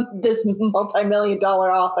heat from this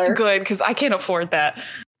multi-million-dollar author. Good, because I can't afford that.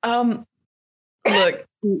 Look.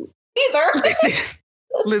 Either.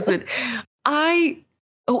 Listen.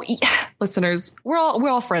 Listeners, we're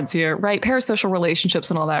all friends here, right? Parasocial relationships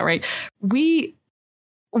and all that, right?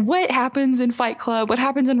 What happens in Fight Club, what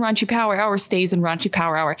happens in Raunchy Power Hour stays in Raunchy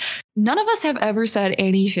Power Hour. None of us have ever said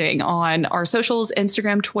anything on our socials,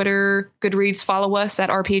 Instagram, Twitter, Goodreads, follow us at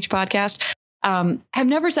RPH Podcast. Have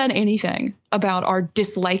never said anything about our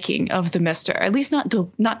disliking of the Mister, at least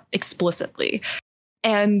not explicitly.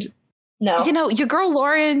 And no, your girl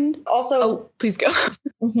Lauren. Also, please go.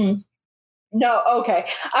 Mm-hmm. No, okay.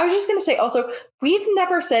 I was just going to say also, we've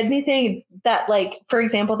never said anything that, like, for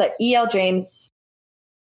example, that E.L. James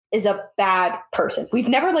is a bad person. We've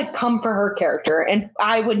never like come for her character, and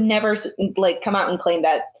I would never like come out and claim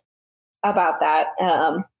that about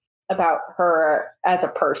her as a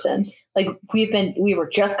person. Like we were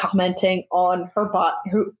just commenting on her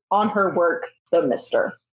work, The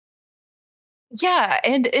Mister. Yeah,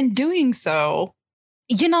 and in doing so,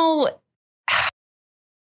 you know,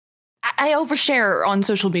 I overshare on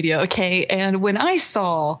social media, okay? And when I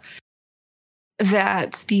saw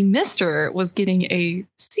that The Mister was getting a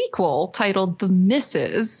sequel titled The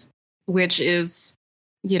Mrs., which is,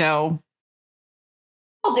 you know...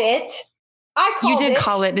 I called it.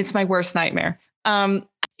 Call it. It's my worst nightmare. The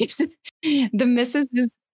Mrs.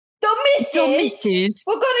 is... The Mrs.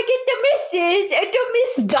 We're going to get The Mrs. and The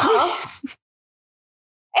Mister.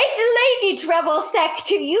 It's Lady Trevor Thick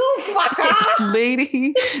to you, fucker. It's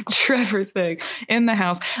Lady Trevor Thick in the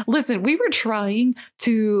house. Listen, we were trying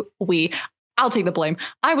to... I'll take the blame.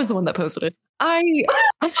 I was the one that posted it.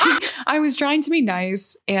 I was trying to be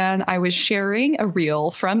nice, and I was sharing a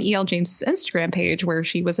reel from E.L. James' Instagram page where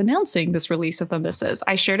she was announcing this release of The Misses.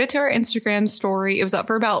 I shared it to our Instagram story. It was up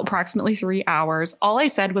for about approximately 3 hours. All I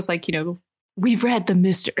said was like, we've read The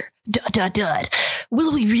Mister. ...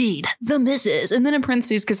 Will we read The Misses? And then in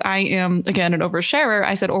parentheses, because I am, again, an oversharer,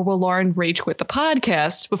 I said, or will Lauren rage quit the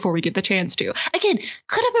podcast before we get the chance to? Again,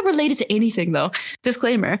 could have been related to anything, though.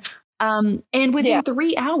 Disclaimer. And within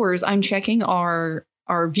 3 hours, I'm checking our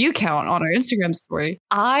view count on our Instagram story.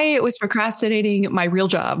 I was procrastinating my real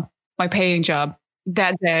job, my paying job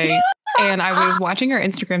that day. And I was watching our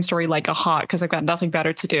Instagram story like a hawk because I've got nothing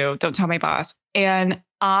better to do. Don't tell my boss. And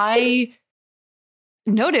I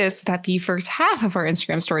noticed that the first half of our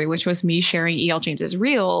Instagram story, which was me sharing E.L. James's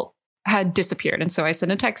reel, had disappeared. And so I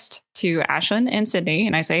sent a text to Ashlyn and Sydney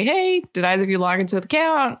and I say, hey, did either of you log into the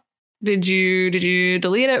account? Did you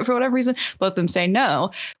delete it for whatever reason? Both of them say no.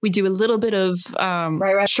 We do a little bit of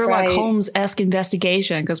Sherlock Holmes-esque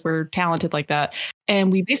investigation because we're talented like that.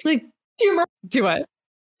 And we basically... Do what?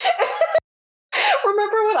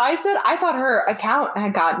 Remember what I said? I thought her account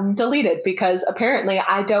had gotten deleted because apparently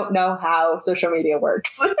I don't know how social media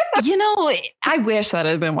works. I wish that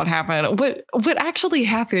had been what happened. What actually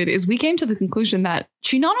happened is we came to the conclusion that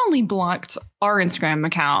she not only blocked our Instagram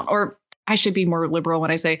account, or I should be more liberal when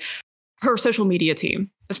I say her social media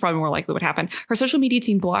team. That's probably more likely what happened. Her social media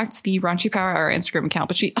team blocked the Raunchy Power Hour Instagram account,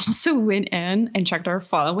 but she also went in and checked our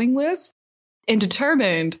following list and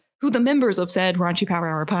determined who the members of said Raunchy Power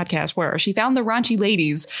Hour podcast were. She found the raunchy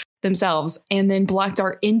ladies themselves and then blocked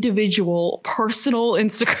our individual personal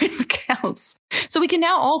Instagram accounts. So we can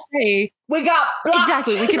now all say we got blocked.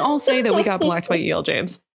 Exactly. We can all say that we got blocked by E.L.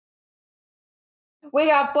 James. We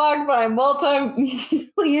got blocked by a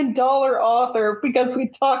multi-million-dollar author because we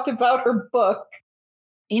talked about her book.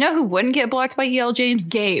 You know who wouldn't get blocked by E.L. James?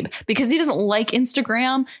 Gabe, because he doesn't like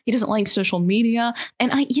Instagram. He doesn't like social media.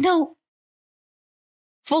 And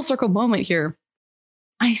full circle moment here.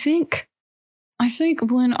 I think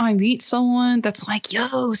when I meet someone that's like,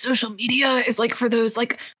 yo, social media is like for those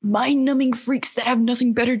like mind-numbing freaks that have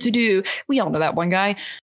nothing better to do. We all know that one guy.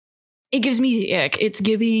 It gives me the ick. It's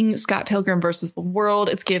giving Scott Pilgrim versus the world.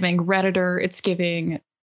 It's giving Redditor. It's giving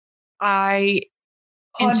I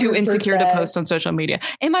am too insecure to post on social media.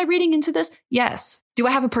 Am I reading into this? Yes. Do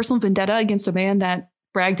I have a personal vendetta against a man that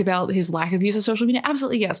bragged about his lack of use of social media?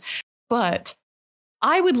 Absolutely yes. But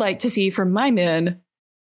I would like to see from my men,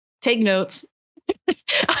 take notes.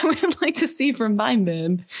 I would like to see from my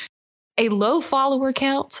men a low follower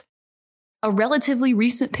count, a relatively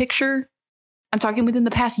recent picture. I'm talking within the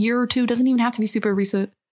past year or two, doesn't even have to be super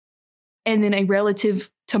recent. And then a relative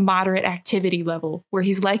to moderate activity level where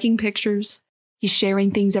he's liking pictures. He's sharing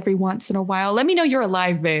things every once in a while. Let me know you're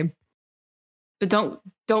alive, babe. But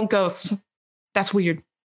don't ghost. That's weird.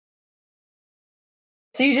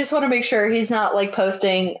 So you just want to make sure he's not like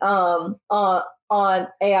posting on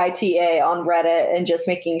AITA on Reddit and just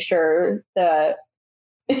making sure that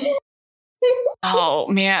Oh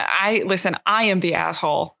man, I am the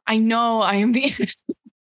asshole. I know I am the asshole.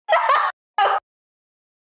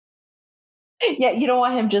 Yeah, you don't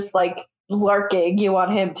want him just like lurking. You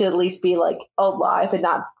want him to at least be like alive and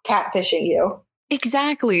not catfishing you.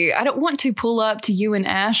 Exactly. I don't want to pull up to you and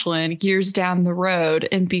Ashlyn years down the road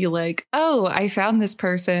and be like, oh, I found this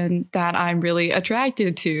person that I'm really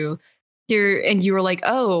attracted to here. And you were like,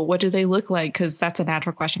 oh, what do they look like? Because that's a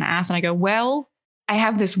natural question to ask. And I go, well, I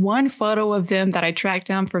have this one photo of them that I tracked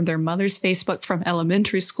down from their mother's Facebook from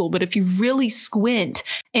elementary school. But if you really squint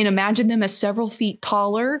and imagine them as several feet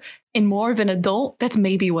taller and more of an adult, that's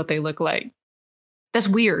maybe what they look like. That's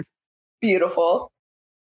weird. Beautiful.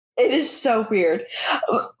 It is so weird.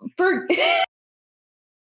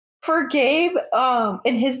 For Gabe,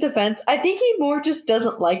 in his defense, I think he more just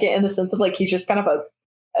doesn't like it in the sense of like he's just kind of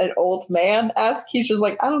an old man-esque. He's just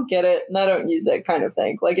like, I don't get it and I don't use it kind of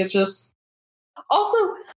thing. Like it's just also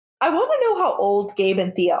I want to know how old Gabe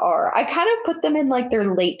and Thea are. I kind of put them in like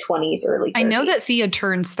their late 20s, early 30s. I know that Thea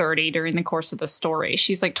turns 30 during the course of the story.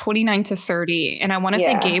 She's like 29 to 30. And I want to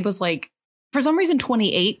say Gabe was like, for some reason,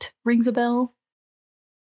 28 rings a bell.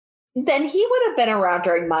 Then he would have been around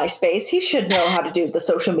during MySpace. He should know how to do the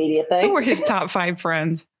social media thing. Who were his top 5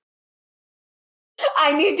 friends?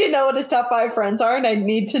 I need to know what his top 5 friends are. And I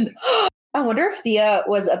need to. I wonder if Thea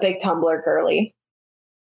was a big Tumblr girly.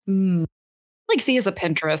 Like Thea's a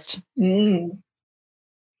Pinterest.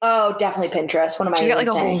 Oh, definitely Pinterest. One of my. She's got like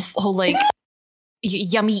a whole like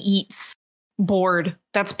yummy eats board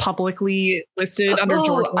that's publicly listed under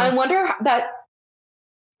George. I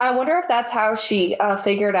wonder if that's how she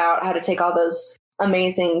figured out how to take all those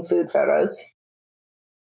amazing food photos.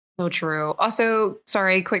 So true. Also,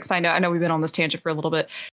 sorry, quick side note. I know we've been on this tangent for a little bit.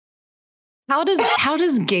 How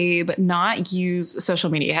does Gabe not use social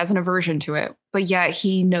media? He has an aversion to it, but yet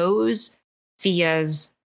he knows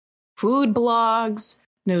Thea's food blogs,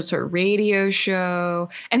 knows her radio show.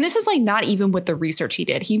 And this is like not even with the research he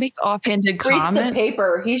did. He makes offhanded comments. Reads the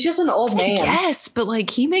paper. He's just an old man. Yes, but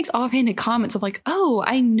like he makes offhanded comments of like, oh,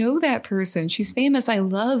 I know that person. She's famous. I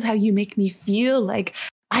love how you make me feel like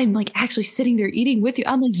I'm like actually sitting there eating with you.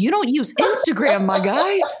 I'm like, you don't use Instagram, my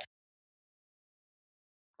guy.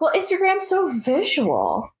 Well, Instagram's so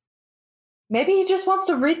visual. Maybe he just wants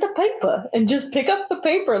to read the paper and just pick up the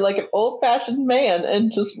paper like an old-fashioned man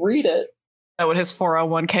and just read it. Know what his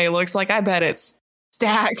 401k looks like? I bet it's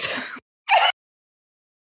stacked.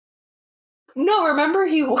 No, remember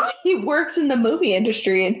he works in the movie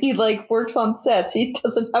industry and he like works on sets. He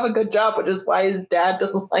doesn't have a good job, which is why his dad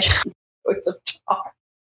doesn't like his choice of job.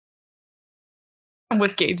 I'm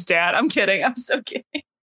with Gabe's dad. I'm kidding. I'm so kidding.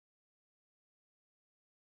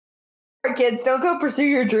 Kids, don't go pursue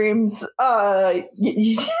your dreams. Pursue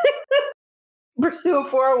a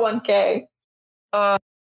 401k.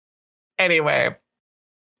 Anyway,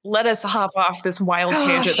 let us hop off this wild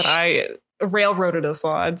tangent that I railroaded us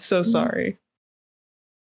on. So sorry.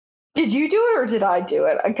 Did you do it or did I do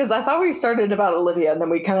it? Because I thought we started about Olivia and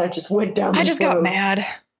then we kind of just went down. I just got mad.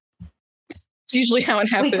 It's usually how it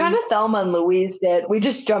happens. We kind of Thelma and Louise did. We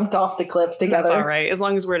just jumped off the cliff together. That's all right, as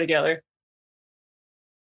long as we're together.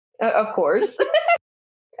 Of course.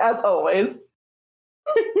 As always.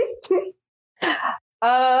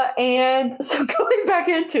 And so going back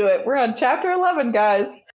into it, we're on chapter 11,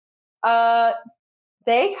 guys.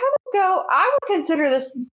 They kind of go, I would consider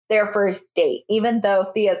this their first date, even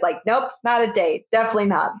though Thea's like, nope, not a date. Definitely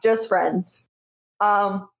not. Just friends.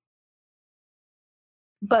 But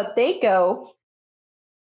they go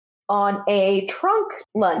on a trunk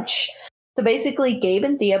lunch. So basically, Gabe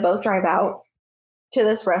and Thea both drive out to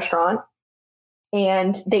this restaurant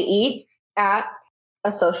and they eat at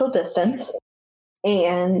a social distance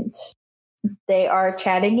and they are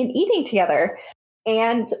chatting and eating together.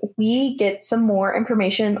 And we get some more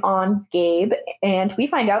information on Gabe and we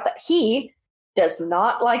find out that he does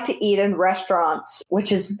not like to eat in restaurants,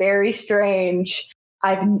 which is very strange.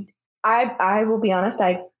 I will be honest,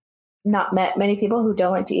 I've not met many people who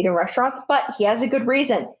don't like to eat in restaurants, but he has a good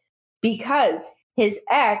reason because his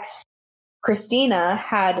ex Christina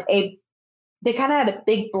they kind of had a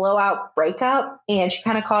big blowout breakup and she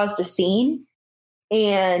kind of caused a scene.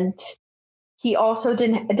 And he also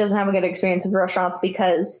doesn't have a good experience with restaurants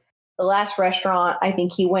because the last restaurant I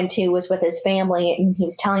think he went to was with his family and he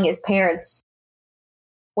was telling his parents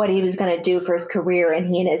what he was going to do for his career.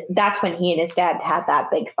 And that's when he and his dad had that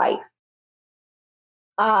big fight.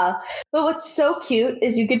 But what's so cute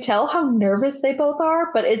is you could tell how nervous they both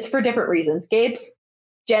are, but it's for different reasons. Gabe's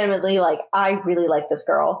genuinely like, I really like this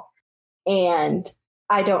girl and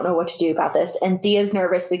I don't know what to do about this. And Thea's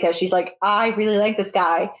nervous because she's like, I really like this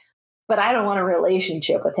guy, but I don't want a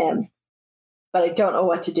relationship with him. But I don't know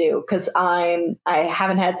what to do because I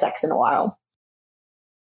haven't had sex in a while.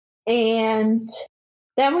 And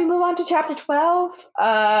then we move on to chapter 12.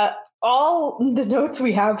 All the notes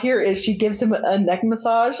we have here is she gives him a neck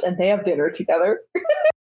massage and they have dinner together.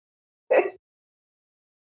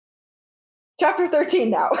 Chapter 13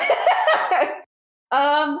 now.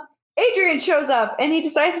 Adrian shows up and he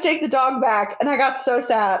decides to take the dog back. And I got so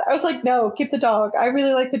sad. I was like, no, keep the dog. I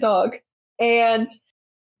really like the dog. And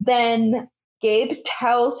then Gabe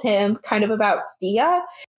tells him kind of about Thea.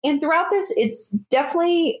 And throughout this, it's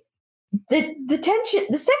definitely the tension,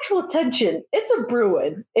 the sexual tension. It's a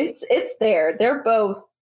brewing. It's there. They're both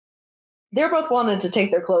wanting to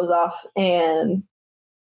take their clothes off and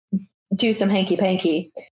do some hanky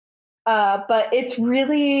panky. But it's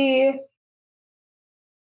really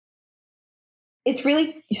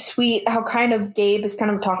sweet how kind of Gabe is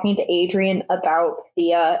kind of talking to Adrian about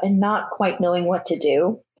Thea and not quite knowing what to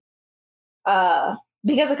do.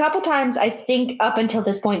 Because a couple times, I think up until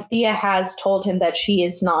this point, Thea has told him that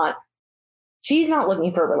she's not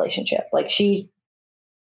looking for a relationship. Like she's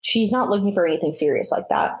not looking for anything serious like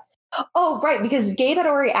that. Oh, right. Because Gabe had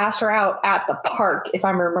already asked her out at the park, if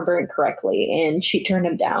I'm remembering correctly, and she turned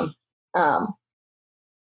him down.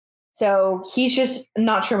 So he's just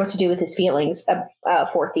not sure what to do with his feelings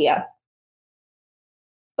for Thea.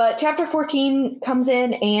 But chapter 14 comes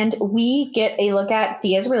in and we get a look at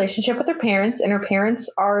Thea's relationship with her parents, and her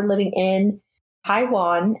parents are living in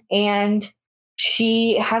Taiwan, and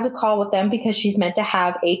she has a call with them because she's meant to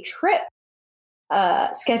have a trip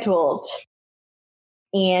scheduled.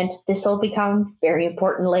 And this will become very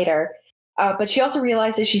important later. But she also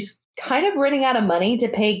realizes she's kind of running out of money to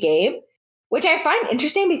pay Gabe, which I find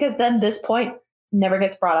interesting because then this point never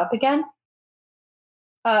gets brought up again.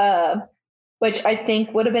 Which I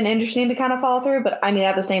think would have been interesting to kind of follow through. But I mean,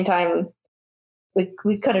 at the same time,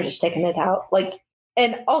 we could have just taken it out. Like,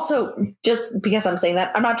 and also just because I'm saying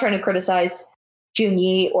that, I'm not trying to criticize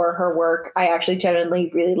Junyi or her work. I actually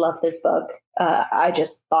genuinely really love this book. I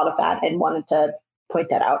just thought of that and wanted to point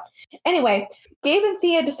that out. Anyway, Gabe and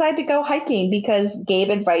Thea decide to go hiking because Gabe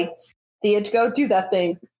invites Thea to go do that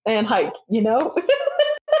thing and hike, you know?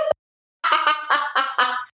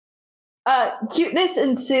 Cuteness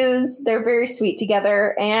ensues. They're very sweet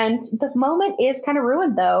together. And the moment is kind of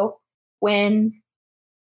ruined, though, when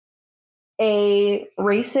a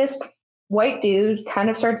racist white dude kind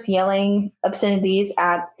of starts yelling obscenities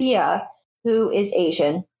at Thea, who is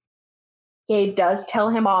Asian. Gabe does tell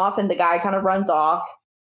him off, and the guy kind of runs off,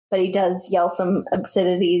 but he does yell some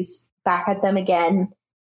obscenities back at them again.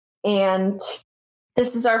 And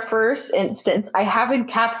this is our first instance. I have in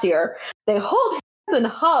caps here. They hold hands and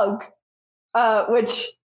hug, which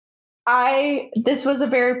this was a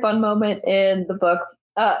very fun moment in the book.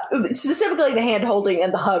 Specifically the hand holding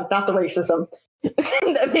and the hug, not the racism.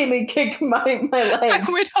 That made me kick my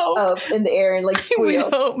legs up in the air and like squeal. I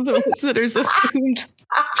would hope the visitors assumed.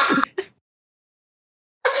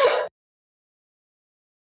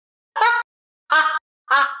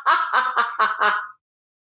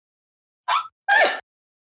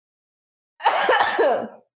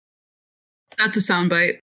 That's a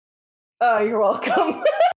soundbite. Oh, you're welcome.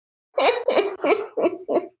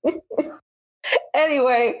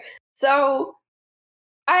 Anyway, so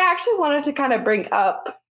I actually wanted to kind of bring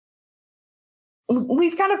up,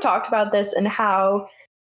 we've kind of talked about this and how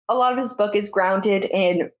a lot of his book is grounded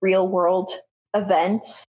in real world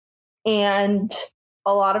events, and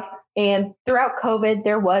throughout COVID,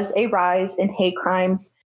 there was a rise in hate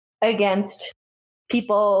crimes against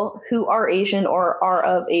people who are Asian or are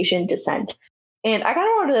of Asian descent. And I kind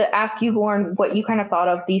of wanted to ask you, Lauren, what you kind of thought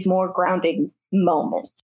of these more grounding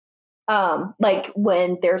moments. Like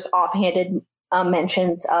when there's offhanded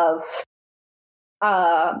mentions of,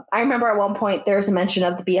 I remember at one point there's a mention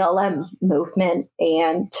of the BLM movement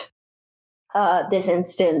and this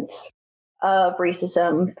instance of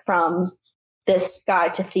racism from this guy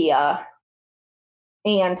to Thea,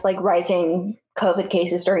 and like rising COVID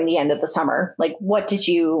cases during the end of the summer. Like, what did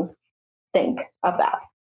you think of that?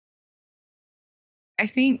 I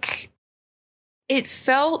think it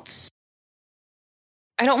felt,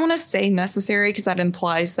 I don't want to say necessary because that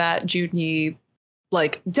implies that Junyi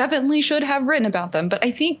like definitely should have written about them. But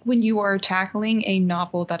I think when you are tackling a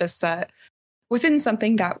novel that is set within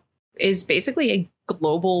something that is basically a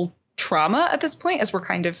global trauma at this point, as we're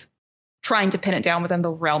kind of trying to pin it down within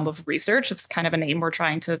the realm of research, it's kind of a name we're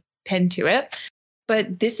trying to pin to it.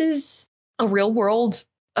 But this is a real world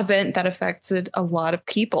event that affected a lot of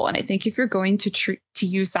people. And I think if you're going to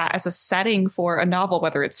use that as a setting for a novel,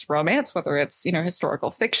 whether it's romance, whether it's,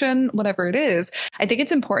 historical fiction, whatever it is, I think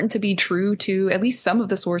it's important to be true to at least some of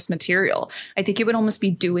the source material. I think it would almost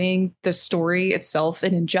be doing the story itself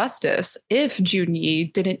an injustice if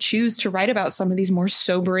Junyi didn't choose to write about some of these more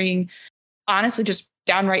sobering, honestly, just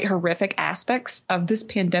downright horrific aspects of this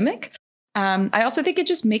pandemic. I also think it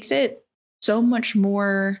just makes it so much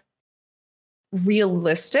more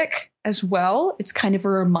realistic as well. It's kind of a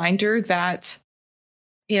reminder that,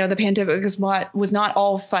 the pandemic was not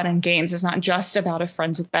all fun and games. It's not just about a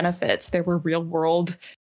friends with benefits. There were real world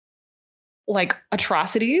like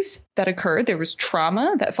atrocities that occurred. There was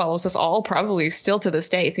trauma that follows us all, probably still to this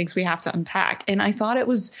day, things we have to unpack. And I thought it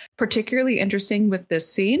was particularly interesting with this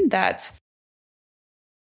scene that,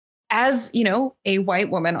 as a white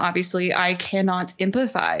woman, obviously I cannot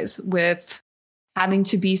empathize with having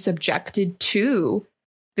to be subjected to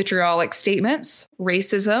vitriolic statements,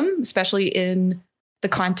 racism, especially in the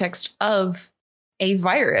context of a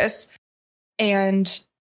virus. And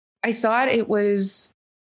I thought it was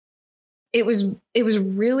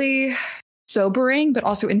really sobering, but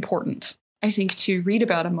also important, I think, to read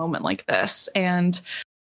about a moment like this. And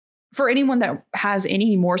for anyone that has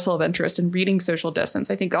any morsel of interest in reading Social Distance,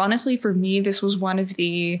 I think honestly, for me, this was one of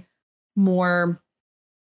the more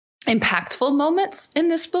impactful moments in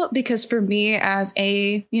this book, because for me, as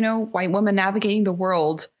a, white woman navigating the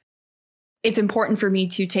world, it's important for me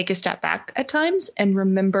to take a step back at times and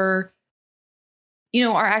remember,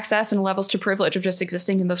 our access and levels to privilege of just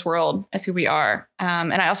existing in this world as who we are.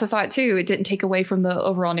 And I also thought, too, it didn't take away from the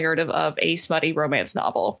overall narrative of a smutty romance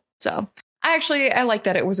novel. So I like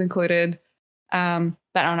that it was included. But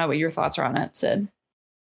I don't know what your thoughts are on it, Sid.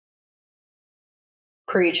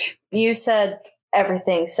 Preach. You said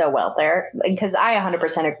everything so well there, because I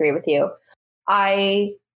 100% agree with you.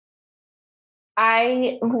 I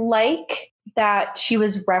like that she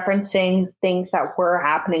was referencing things that were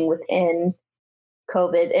happening within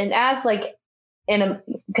COVID, and as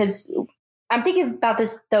because I'm thinking about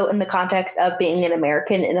this though in the context of being an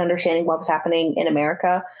American and understanding what was happening in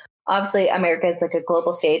America. Obviously, America is like a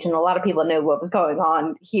global stage, and a lot of people knew what was going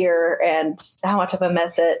on here and how much of a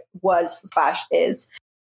mess it was / is.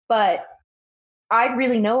 But I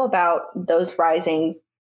really know about those rising.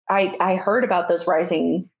 I heard about those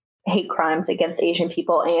rising hate crimes against Asian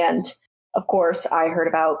people, and of course, I heard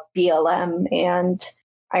about BLM, and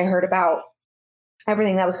I heard about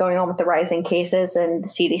everything that was going on with the rising cases and the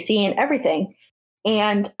CDC and everything.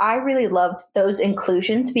 And I really loved those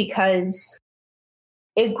inclusions because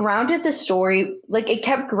it grounded the story, it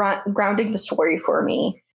kept grounding the story for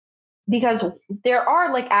me. Because there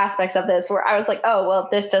are aspects of this where I was like, oh, well,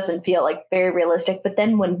 this doesn't feel very realistic. But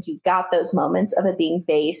then when you got those moments of it being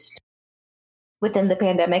based within the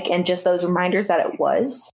pandemic and just those reminders that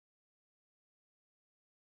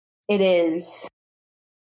it is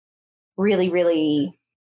really, really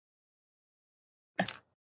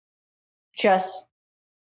just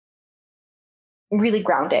really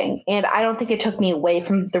grounding. And I don't think it took me away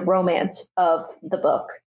from the romance of the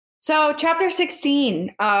book. So chapter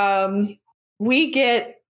 16, we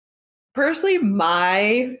get personally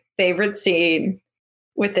my favorite scene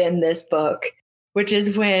within this book, which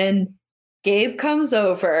is when Gabe comes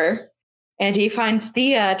over and he finds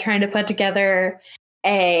Thea trying to put together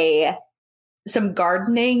some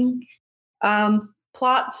gardening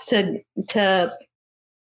plots to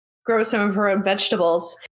grow some of her own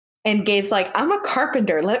vegetables. And Gabe's like, I'm a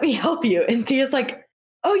carpenter. Let me help you. And Thea's like,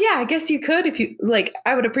 oh, yeah, I guess you could if you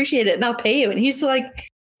I would appreciate it and I'll pay you. And he's like,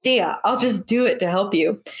 Thea, I'll just do it to help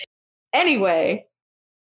you. Anyway,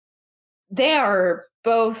 they are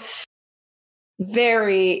both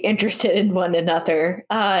very interested in one another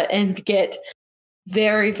and get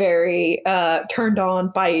very, very turned on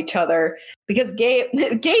by each other because Gabe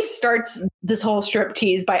starts this whole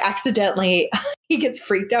striptease by accidentally, he gets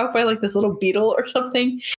freaked out by this little beetle or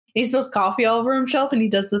something. He spills coffee all over himself and he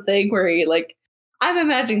does the thing where he I'm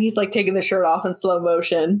imagining he's taking the shirt off in slow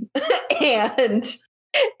motion and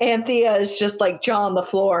Thea is just jaw on the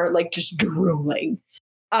floor, just drooling.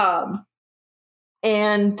 And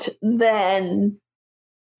then,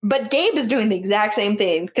 but Gabe is doing the exact same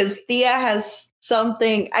thing because Thea has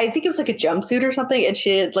something, I think it was a jumpsuit or something, and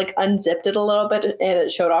she had unzipped it a little bit and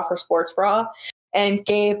it showed off her sports bra. And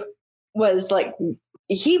Gabe was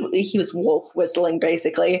he was wolf whistling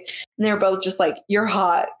basically. And they're both just you're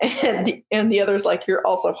hot. And the other's you're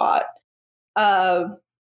also hot.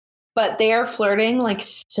 But they are flirting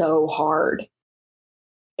so hard.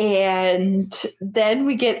 And then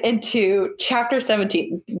we get into chapter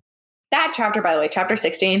 17. That chapter, by the way, chapter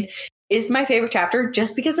 16, is my favorite chapter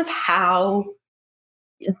just because of how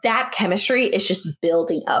that chemistry is just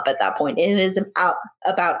building up at that point. It is about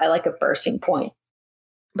a bursting point.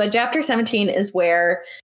 But chapter 17 is where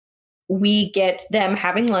we get them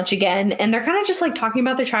having lunch again. And they're kind of just talking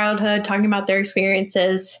about their childhood, talking about their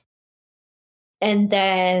experiences. And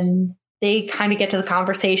then they kind of get to the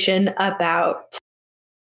conversation about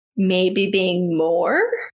maybe being more,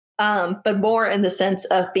 but more in the sense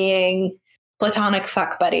of being platonic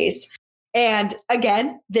fuck buddies. And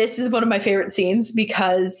again, this is one of my favorite scenes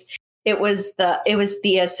because it was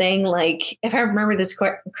Thea saying if I remember this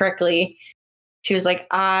correctly, she was like,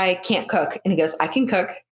 I can't cook. And he goes, I can cook.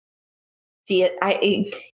 Thea,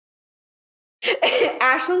 Ashlyn's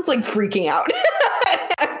freaking out.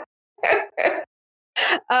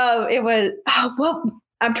 It was,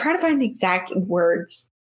 I'm trying to find the exact words.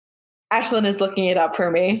 Ashlyn is looking it up for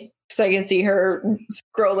me because I can see her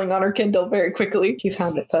scrolling on her Kindle very quickly. She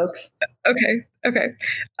found it, folks. Okay.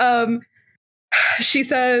 She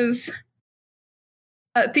says,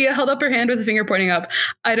 Thea held up her hand with a finger pointing up.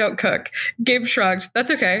 I don't cook. Gabe shrugged.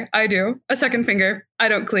 That's okay. I do. A second finger. I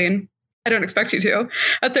don't clean. I don't expect you to.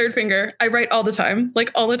 A third finger. I write all the time.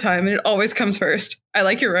 Like all the time. And it always comes first. I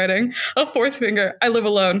like your writing. A fourth finger. I live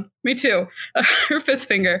alone. Me too. Her fifth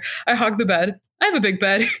finger. I hog the bed. I have a big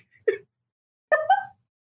bed.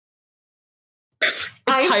 It's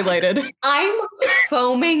highlighted. I'm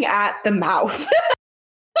foaming at the mouth.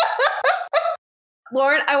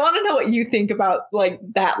 Lauren, I want to know what you think about like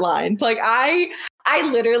that line. Like I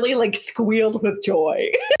literally like squealed with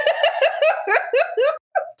joy.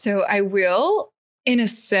 So I will, in a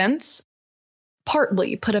sense,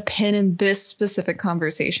 partly put a pin in this specific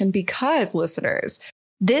conversation because, listeners,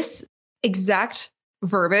 this exact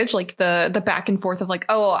verbiage, like the back and forth of like,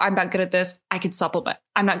 oh, I'm not good at this, I can supplement.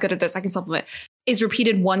 I'm not good at this, I can supplement, is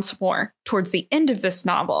repeated once more towards the end of this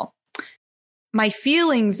novel. My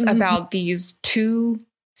feelings about these two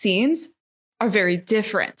scenes are very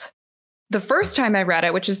different. The first time I read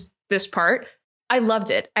it, which is this part, I loved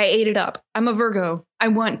it. I ate it up. I'm a Virgo. I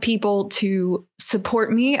want people to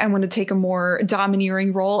support me. I want to take a more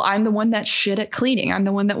domineering role. I'm the one that's shit at cleaning. I'm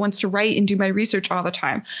the one that wants to write and do my research all the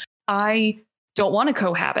time. I don't want to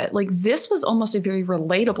cohabit. Like, this was almost a very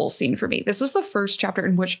relatable scene for me. This was the first chapter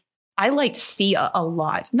in which I liked Thea a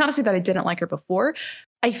lot. Not to say that I didn't like her before.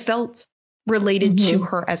 I felt related to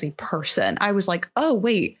her as a person. I was like, oh,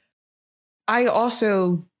 wait, I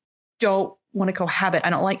also don't want to cohabit. I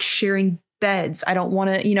don't like sharing beds. I don't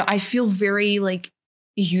want to, I feel very like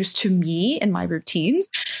used to me and my routines.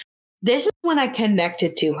 This is when I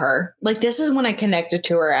connected to her. Like, this is when I connected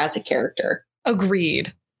to her as a character.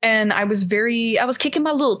 Agreed. And I was kicking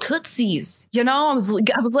my little tootsies, I was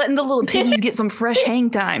letting the little piggies get some fresh hang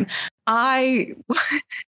time. Right,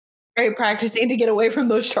 practicing to get away from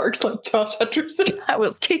those sharks like Josh Hutcherson. I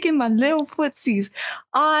was kicking my little footsies.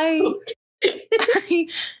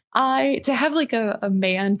 To have like a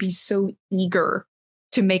man be so eager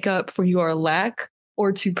to make up for your lack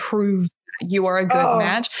or to prove you are a good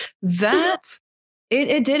match, that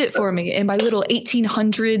it did it for me in my little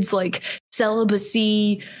 1800s like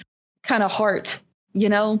celibacy kind of heart,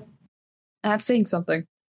 That's saying something.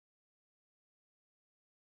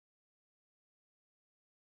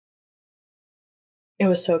 It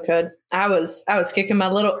was so good. I was kicking my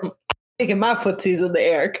footsies in the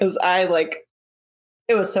air because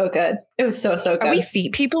it was so good. It was so good. Are we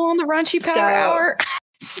feet people on the Raunchy Power Hour?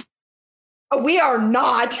 We are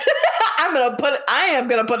not. I am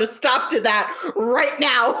gonna put a stop to that right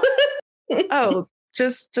now. Oh,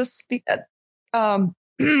 just speak that.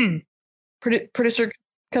 Producer,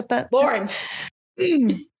 cut that. Lauren.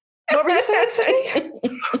 What were you saying?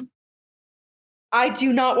 I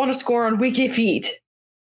do not want to score on Wiki Feet.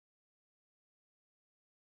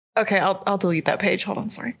 Okay, I'll delete that page. Hold on,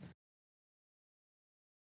 sorry.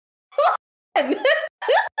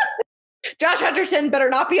 Josh Hutcherson better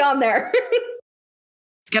not be on there.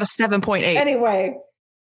 It's got a 7.8. Anyway.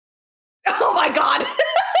 Oh my God.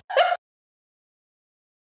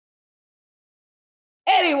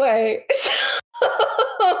 Anyway.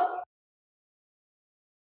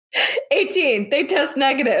 18, they test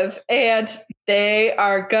negative and they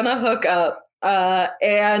are gonna hook up.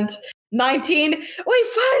 And 19, we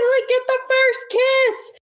finally get the first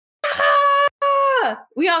kiss. Ah!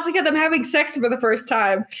 We also get them having sex for the first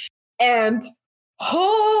time. And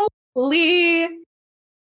holy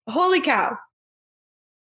cow.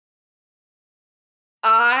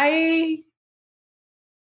 I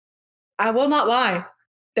will not lie.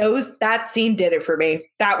 That scene did it for me.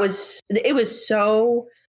 It was so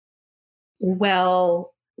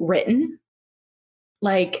well written.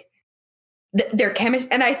 Like their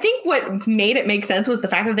chemistry, and I think what made it make sense was the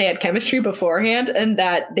fact that they had chemistry beforehand and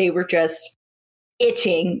that they were just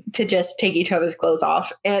itching to just take each other's clothes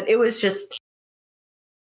off. And it was just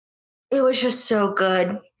so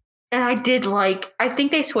good. And I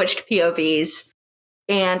think they switched POVs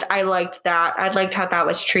and I liked that. I liked how that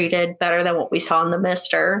was treated better than what we saw in The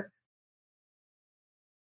Mister.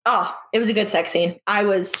 Oh, it was a good sex scene. I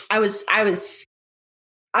was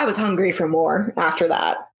hungry for more after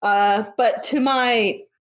that. But to my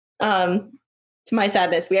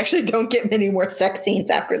sadness, we actually don't get many more sex scenes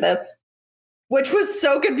after this, which was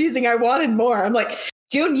so confusing. I wanted more. I'm like,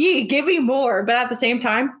 Junyi, give me more. But at the same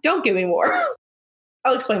time, don't give me more.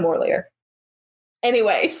 I'll explain more later.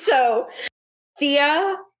 Anyway, so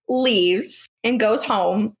Thea leaves and goes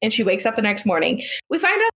home and she wakes up the next morning. We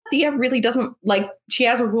find out Thea really doesn't she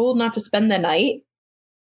has a rule not to spend the night.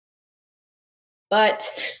 But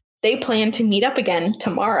they plan to meet up again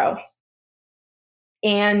tomorrow.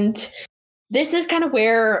 And this is kind of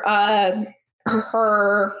where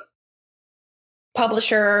her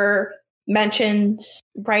publisher mentions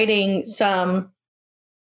writing some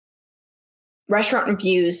restaurant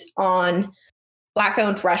reviews on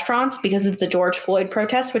Black-owned restaurants because of the George Floyd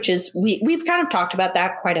protest, which is, we've kind of talked about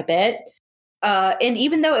that quite a bit. And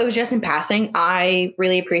even though it was just in passing, I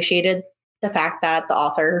really appreciated the fact that the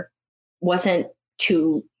author wasn't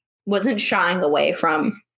shying away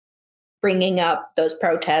from bringing up those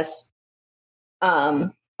protests.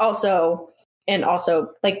 Also,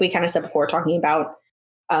 like we kind of said before, talking about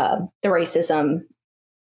the racism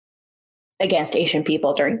against Asian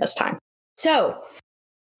people during this time. So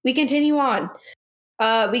we continue on.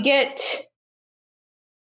 We get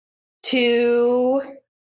to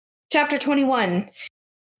chapter 21,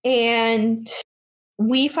 and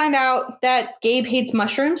we find out that Gabe hates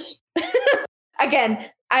mushrooms. Again,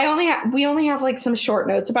 we only have like some short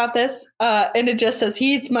notes about this, and it just says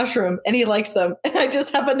he eats mushroom and he likes them. And I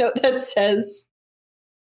just have a note that says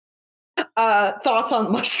thoughts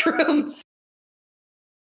on mushrooms.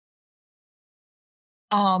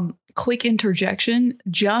 Quick interjection.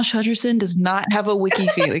 Josh Hutcherson does not have a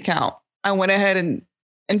WikiFeed account. I went ahead and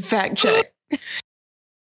fact checked.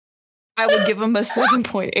 I would give him a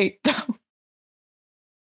 7.8 though.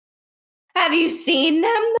 Have you seen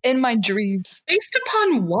them? In my dreams. Based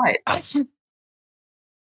upon what?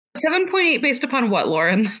 7.8 based upon what,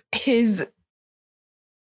 Lauren? His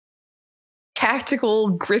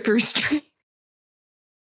tactical gripper stream.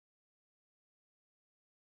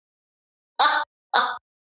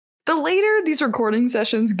 The later these recording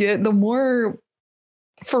sessions get, the more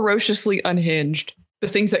ferociously unhinged the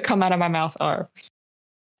things that come out of my mouth are.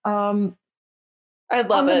 I love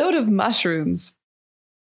it. On the note of mushrooms,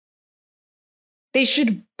 they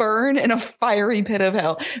should burn in a fiery pit of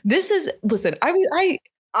hell. Listen, I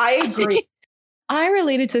agree. I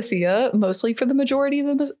related to Thea mostly for the majority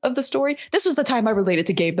of the story. This was the time I related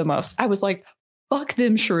to Gabe the most. I was like, fuck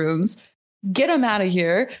them shrooms. Get them out of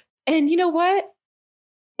here. And you know what?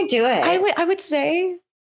 Do it. I would say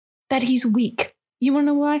that he's weak. You want to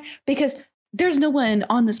know why? Because there's no one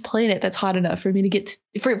on this planet that's hot enough for me to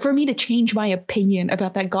for me to change my opinion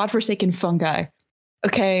about that godforsaken fungi.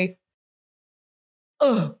 Okay.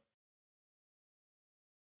 Ugh.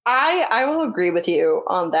 I will agree with you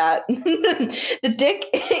on that. The dick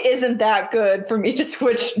isn't that good for me to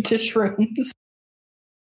switch to shrooms.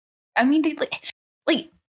 I mean,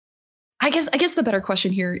 I guess the better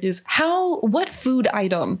question here is what food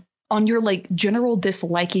item on your like general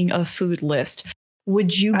disliking of food list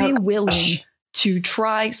would you be willing to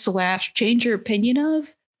try / change your opinion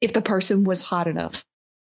of if the person was hot enough?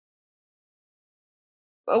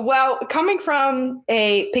 Well, coming from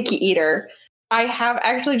a picky eater, I have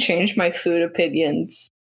actually changed my food opinions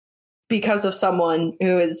because of someone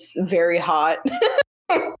who is very hot.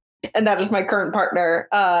 And that is my current partner.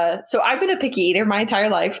 So I've been a picky eater my entire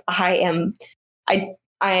life. I'm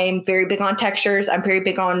very big on textures. I'm very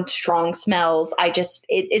big on strong smells. For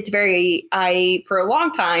a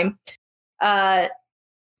long time,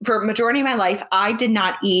 for majority of my life, I did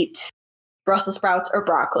not eat Brussels sprouts or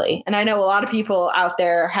broccoli. And I know a lot of people out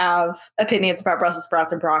there have opinions about Brussels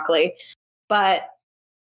sprouts and broccoli, but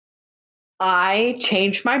I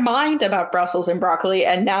changed my mind about Brussels and broccoli,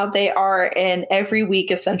 and now they are an every week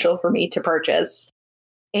essential for me to purchase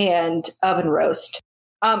and oven roast.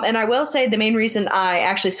 And I will say the main reason I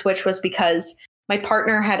actually switched was because my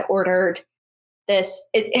partner had ordered this.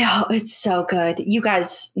 It's so good. You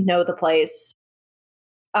guys know the place.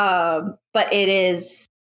 But it is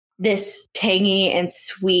this tangy and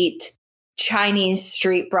sweet Chinese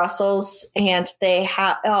street Brussels, and they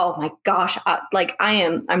have, oh my gosh,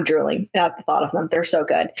 I'm drooling at the thought of them. They're so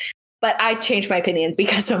good. But I changed my opinion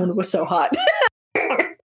because someone was so hot.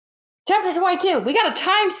 Chapter 22, we got a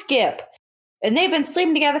time skip, and they've been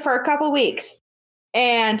sleeping together for a couple weeks.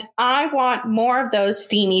 And I want more of those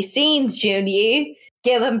steamy scenes, Junyi.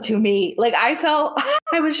 Give them to me. Like, I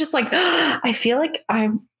was just like, I feel like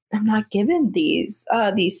I'm not given these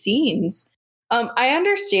scenes. I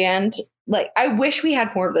understand. Like, I wish we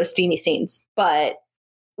had more of those steamy scenes. But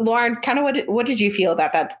Lauren, kind of what did you feel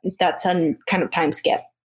about that sudden kind of time skip?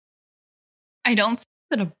 I don't see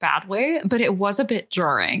it in a bad way, but it was a bit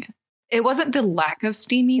jarring. It wasn't the lack of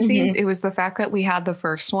steamy scenes. It was the fact that we had the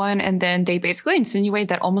first one, and then they basically insinuate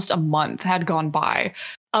that almost a month had gone by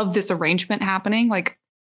of this arrangement happening, like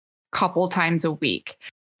a couple times a week.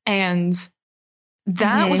 And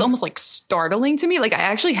that was almost like startling to me. Like, I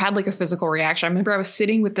actually had like a physical reaction. I remember I was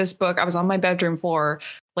sitting with this book. I was on my bedroom floor,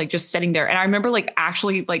 like just sitting there. And I remember like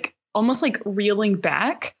actually like almost like reeling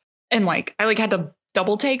back And like, I like had to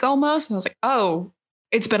double take almost. And I was like, oh,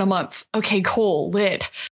 it's been a month. Okay, cool, lit.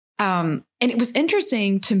 And it was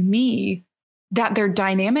interesting to me that their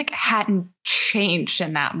dynamic hadn't changed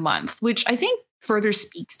in that month, which I think further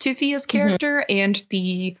speaks to Thea's character and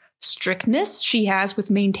the strictness she has with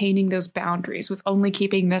maintaining those boundaries, with only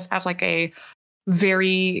keeping this as like a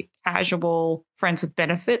very casual friends with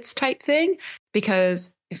benefits type thing.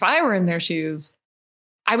 Because if I were in their shoes,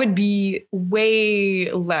 I would be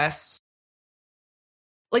way less,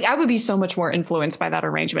 like I would be so much more influenced by that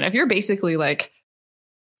arrangement. If you're basically like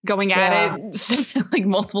going at it like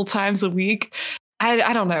multiple times a week,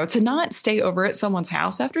 I don't know, to not stay over at someone's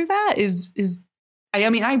house after that is I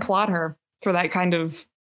mean, I applaud her for that kind of,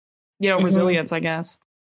 resilience, I guess.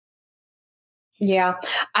 Yeah,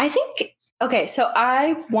 I think, okay, so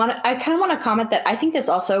I kind of want to comment that I think this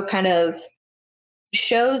also kind of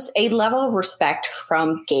shows a level of respect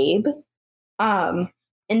from Gabe,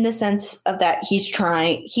 in the sense of that he's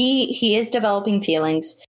trying, he is developing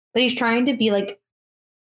feelings, but he's trying to be like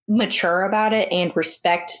mature about it and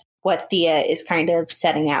respect what Thea is kind of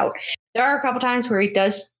setting out. There are a couple times where he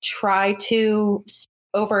does try to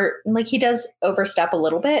he does overstep a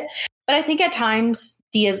little bit, but I think at times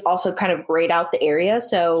Thea's also kind of grayed out the area.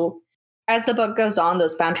 So as the book goes on,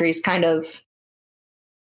 those boundaries kind of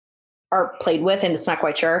are played with, and it's not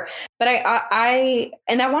quite sure. But I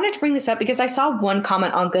wanted to bring this up because I saw one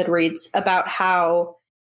comment on Goodreads about how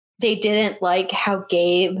they didn't like how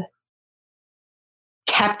Gabe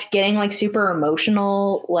kept getting like super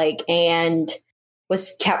emotional, like, and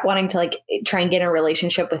kept wanting to like try and get in a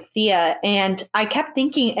relationship with Thea. And I kept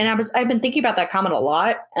thinking, and I've been thinking about that comment a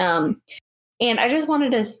lot. And I just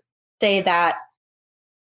wanted to say that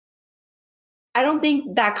I don't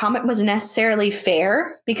think that comment was necessarily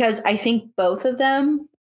fair, because I think both of them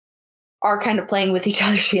are kind of playing with each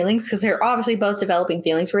other's feelings, because they're obviously both developing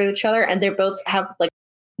feelings for each other, and they both have like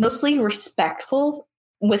mostly respectful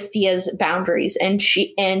with Thea's boundaries and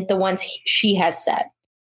the ones she has set.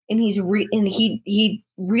 And he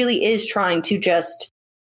really is trying to just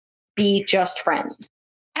be just friends.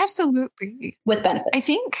 Absolutely. With benefits. I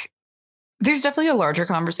think there's definitely a larger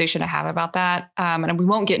conversation to have about that. And we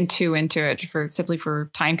won't get too into it simply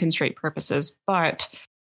for time constraint purposes, but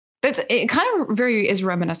it kind of is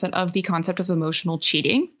reminiscent of the concept of emotional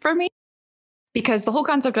cheating for me. Because the whole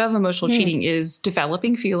concept of emotional cheating is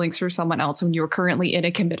developing feelings for someone else when you're currently in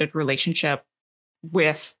a committed relationship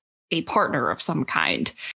with a partner of some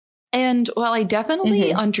kind. And while I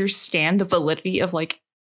definitely understand the validity of like,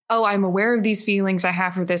 oh, I'm aware of these feelings I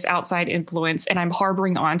have for this outside influence, and I'm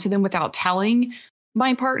harboring onto them without telling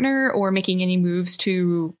my partner or making any moves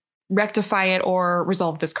to rectify it or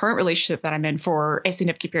resolve this current relationship that I'm in for a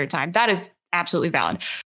significant period of time, that is absolutely valid.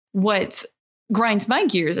 What grinds my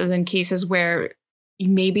gears is in cases where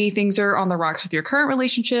maybe things are on the rocks with your current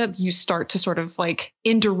relationship, you start to sort of like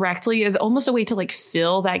indirectly, as almost a way to like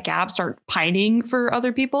fill that gap, start pining for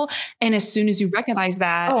other people. And as soon as you recognize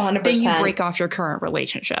that, then you break off your current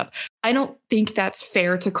relationship. I don't think that's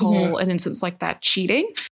fair to call an instance like that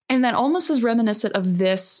cheating. And that almost is reminiscent of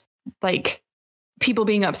this, like, people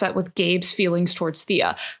being upset with Gabe's feelings towards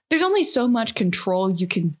Thea. There's only so much control you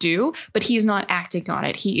can do, but he's not acting on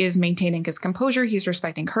it. He is maintaining his composure. He's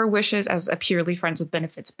respecting her wishes as a purely friends with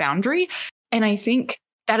benefits boundary. And I think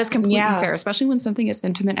that is completely fair, especially when something as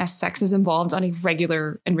intimate as sex is involved on a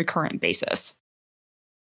regular and recurrent basis.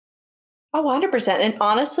 Oh, 100%. And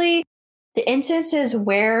honestly, the instances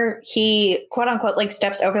where he quote unquote like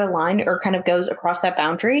steps over the line or kind of goes across that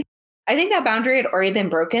boundary, I think that boundary had already been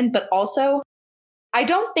broken, but also I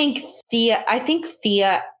think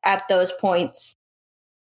Thea at those points,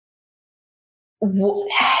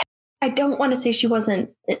 I don't want to say she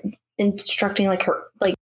wasn't instructing like her,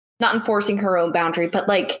 like not enforcing her own boundary, but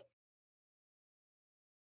like,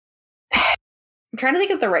 I'm trying to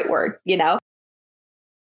think of the right word,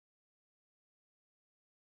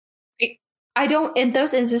 I don't, in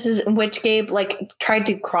those instances in which Gabe like tried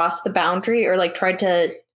to cross the boundary or like tried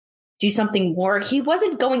to do something more, he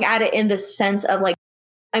wasn't going at it in the sense of like,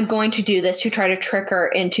 I'm going to do this to try to trick her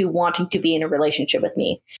into wanting to be in a relationship with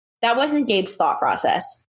me. That wasn't Gabe's thought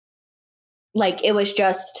process. Like, it was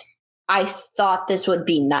just, I thought this would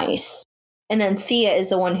be nice. And then Thea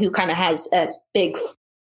is the one who kind of has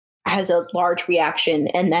a large reaction.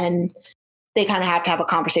 And then they kind of have to have a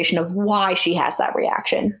conversation of why she has that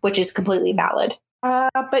reaction, which is completely valid.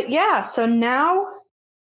 But yeah, so now,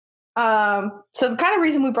 so the kind of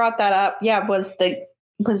reason we brought that up, was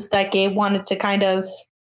that Gabe wanted to kind of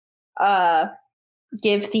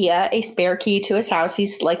give Thea a spare key to his house.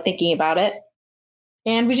 He's like thinking about it.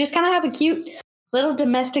 And we just kind of have a cute little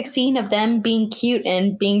domestic scene of them being cute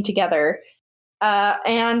and being together.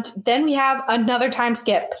 And then we have another time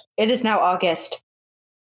skip. It is now August.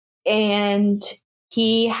 And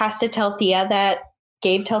he has to tell Thea that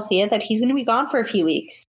Gabe tells Thea that he's going to be gone for a few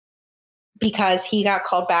weeks because he got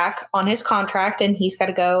called back on his contract and he's got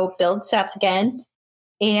to go build sets again.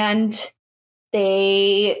 And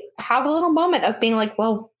they have a little moment of being like,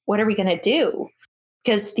 well, what are we going to do?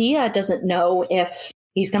 Because Thea doesn't know if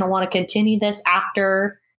he's going to want to continue this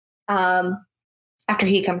after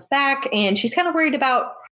he comes back. And she's kind of worried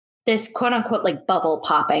about this quote unquote like bubble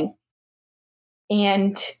popping.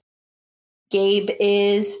 And Gabe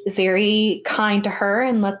is very kind to her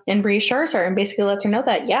and reassures her and basically lets her know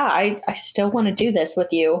that, yeah, I still want to do this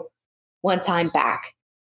with you once I'm back.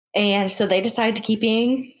 And so they decide to keep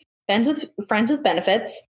being friends with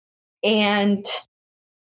benefits. And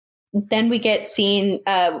then we get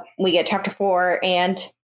chapter 4 and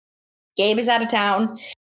Gabe is out of town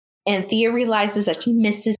and Thea realizes that she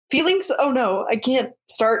misses feelings. Oh no, I can't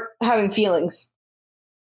start having feelings.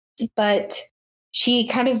 But she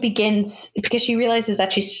kind of begins because she realizes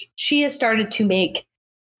that she has started to make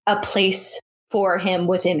a place for him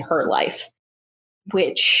within her life,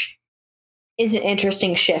 which is an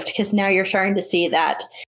interesting shift because now you're starting to see that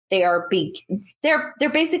they're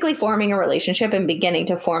basically forming a relationship and beginning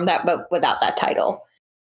to form that, but without that title.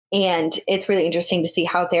 And it's really interesting to see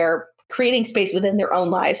how they're creating space within their own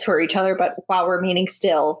lives for each other, but while remaining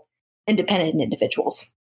still independent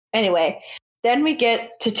individuals. Anyway, then we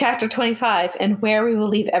get to chapter 25 and where we will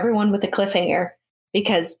leave everyone with a cliffhanger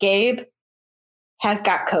because Gabe has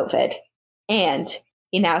got COVID and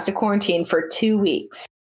he now has to quarantine for 2 weeks.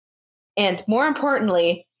 And more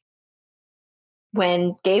importantly,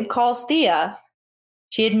 when Gabe calls Thea,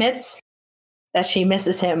 she admits that she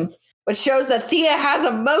misses him, which shows that Thea has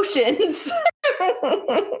emotions.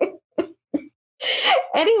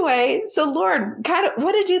 Anyway, so Lauren,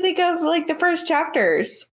 what did you think of like the first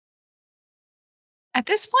chapters? At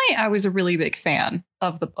this point, I was a really big fan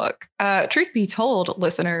of the book. Truth be told,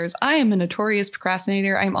 listeners, I am a notorious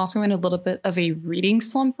procrastinator. I'm also in a little bit of a reading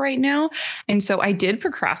slump right now. And so I did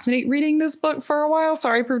procrastinate reading this book for a while.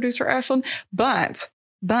 Sorry, producer Ashlyn. But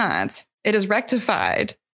it is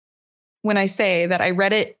rectified when I say that I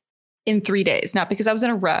read it in 3 days, not because I was in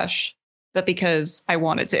a rush, but because I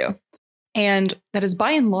wanted to. And that is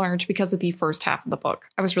by and large because of the first half of the book.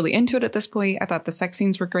 I was really into it at this point. I thought the sex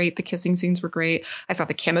scenes were great. The kissing scenes were great. I thought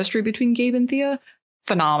the chemistry between Gabe and Thea,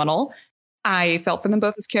 phenomenal. I felt for them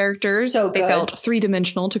both as characters. So they felt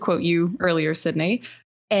three-dimensional, to quote you earlier, Sydney.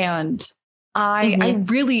 And I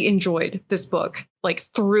really enjoyed this book, like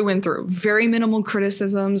through and through. Very minimal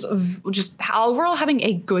criticisms of just overall having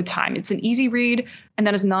a good time. It's an easy read, and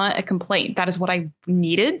that is not a complaint. That is what I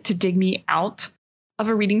needed to dig me out of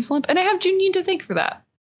a reading slump, and I have Junyi to thank for that.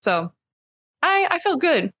 So I felt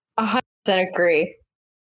good. 100% agree.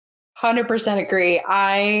 100% agree.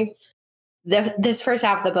 This first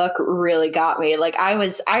half of the book really got me. Like I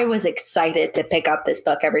was excited to pick up this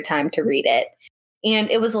book every time to read it. And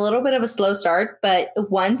it was a little bit of a slow start, but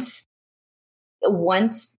once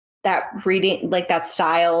that reading, like that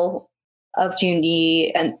style of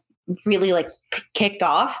Junyi and really like kicked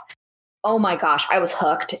off, oh my gosh, I was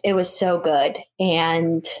hooked. It was so good.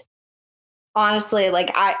 And honestly,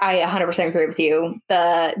 like I 100% agree with you.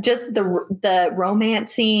 The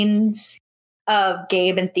romance scenes of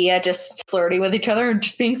Gabe and Thea just flirting with each other and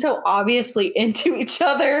just being so obviously into each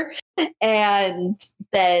other. And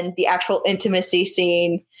then the actual intimacy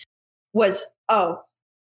scene was,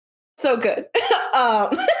 so good.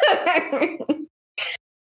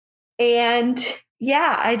 And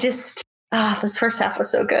yeah, I just, this first half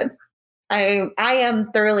was so good. I am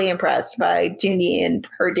thoroughly impressed by Junyi and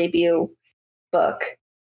her debut book.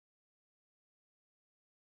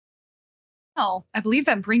 Well, I believe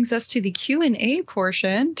that brings us to the Q&A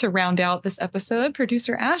portion to round out this episode.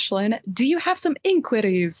 Producer Ashlyn, do you have some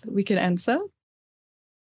inquiries that we can answer?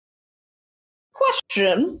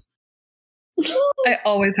 Question. I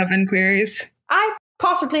always have inquiries. I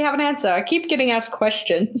possibly have an answer. I keep getting asked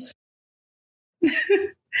questions.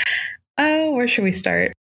 Oh, where should we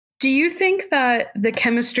start? Do you think that the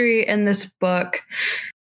chemistry in this book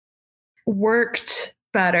worked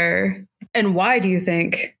better, and why do you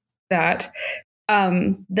think that,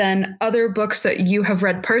 than other books that you have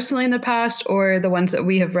read personally in the past or the ones that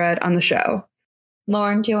we have read on the show?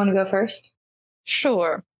 Lauren, do you want to go first?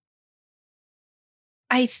 Sure.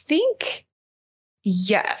 I think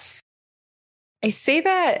yes. I say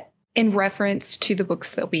that in reference to the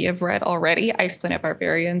books that we have read already, Ice Planet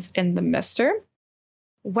Barbarians and The Mister.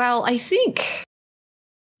 Well, I think...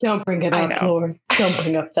 Don't bring it up, Lauren. Don't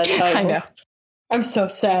bring up that title. I know. I'm so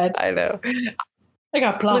sad. I know. I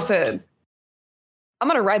got blocked. Listen, I'm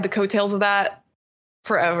going to ride the coattails of that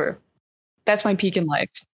forever. That's my peak in life.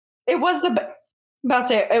 It was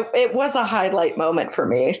it was a highlight moment for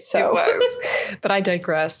me. So it was. But I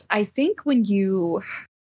digress. I think when you,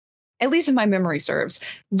 at least if my memory serves,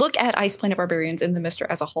 look at Ice Planet Barbarians and the Mister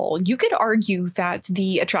as a whole, you could argue that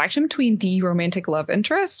the attraction between the romantic love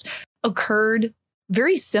interest occurred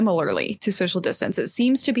very similarly to Social Distance. It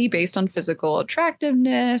seems to be based on physical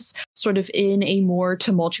attractiveness, sort of in a more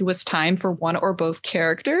tumultuous time for one or both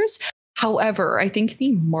characters. However, I think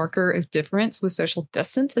the marker of difference with Social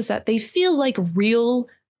Distance is that they feel like real,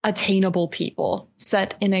 attainable people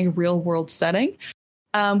set in a real world setting,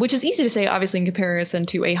 which is easy to say, obviously, in comparison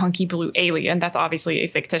to a hunky blue alien. That's obviously a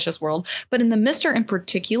fictitious world. But in the Mister in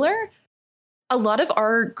particular, a lot of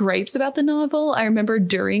our gripes about the novel, I remember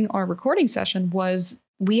during our recording session, was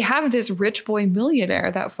we have this rich boy millionaire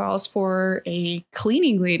that falls for a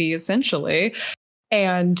cleaning lady, essentially.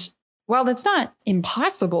 And while that's not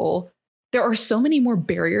impossible, there are so many more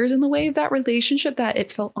barriers in the way of that relationship that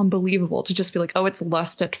it felt unbelievable to just be like, oh, it's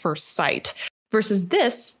lust at first sight. Versus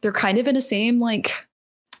this, they're kind of in the same, like,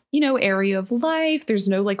 area of life. There's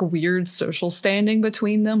no like weird social standing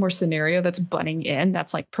between them or scenario that's butting in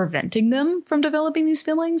that's like preventing them from developing these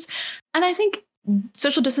feelings. And I think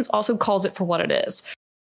Social Distance also calls it for what it is.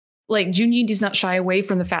 Like, Junyi does not shy away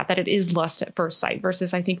from the fact that it is lust at first sight,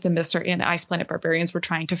 versus I think the Mister and Ice Planet Barbarians were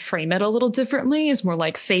trying to frame it a little differently as more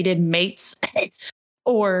like fated mates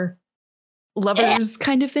or lovers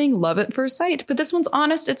kind of thing, love at first sight. But this one's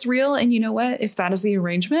honest, it's real. And you know what? If that is the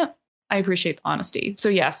arrangement, I appreciate the honesty. So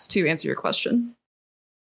yes, to answer your question.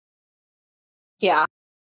 Yeah,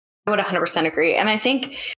 I would 100% agree. And I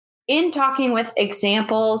think in talking with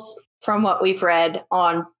examples from what we've read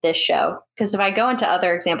on this show, because if I go into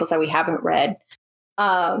other examples that we haven't read,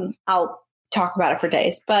 I'll talk about it for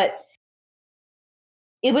days. But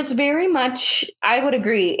it was very much, I would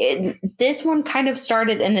agree, this one kind of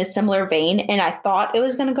started in a similar vein, and I thought it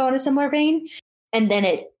was going to go in a similar vein, and then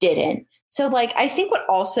it didn't. So, like, I think what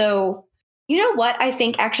also, what I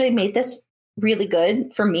think actually made this really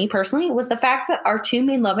good for me personally was the fact that our two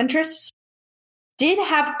main love interests did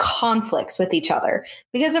have conflicts with each other.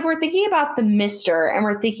 Because if we're thinking about the Mister and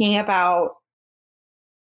we're thinking about,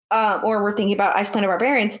 Ice Planet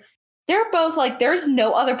Barbarians, they're both like, there's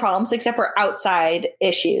no other problems except for outside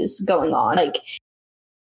issues going on. Like,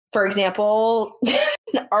 for example,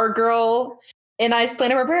 our girl in Ice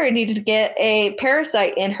Planet Barbarian needed to get a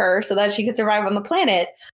parasite in her so that she could survive on the planet.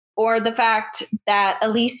 Or the fact that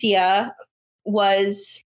Alicia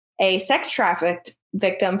was a sex trafficked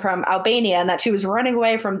victim from Albania and that she was running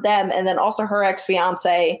away from them, and then also her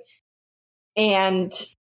ex-fiance. And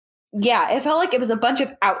yeah, it felt like it was a bunch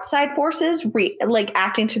of outside forces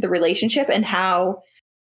acting to the relationship, and how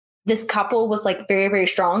this couple was like very, very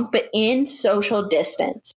strong. But in Social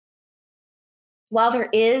Distance, while there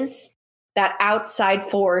is that outside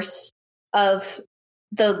force of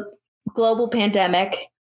the global pandemic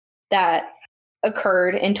that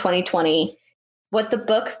occurred in 2020, what the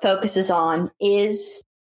book focuses on is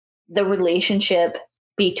the relationship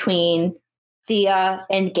between Thea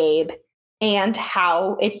and Gabe, and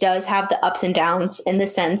how it does have the ups and downs, in the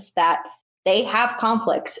sense that they have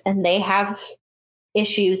conflicts and they have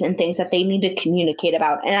issues and things that they need to communicate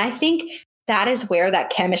about. And I think that is where that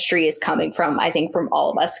chemistry is coming from, I think, from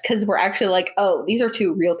all of us, because we're actually like, oh, these are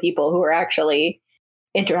two real people who are actually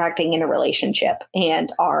interacting in a relationship and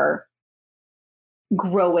are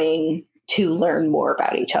growing to learn more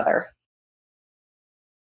about each other.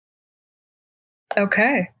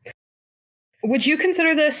 Okay. Would you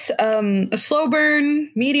consider this a slow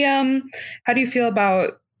burn, medium? How do you feel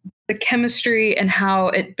about the chemistry and how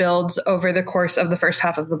it builds over the course of the first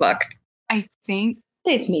half of the book? I think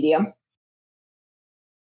it's medium.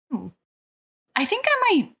 I think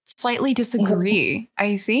I might slightly disagree.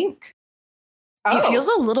 I think it feels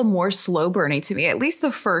a little more slow burning to me. At least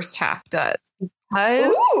the first half does.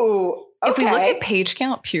 Because if we look at page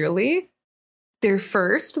count purely, their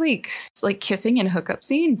first like kissing and hookup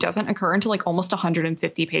scene doesn't occur until like almost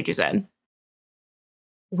 150 pages in,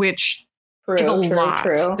 which is a lot.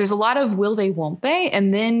 There's a lot of will they, won't they?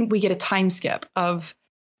 And then we get a time skip of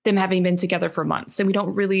them having been together for months. And we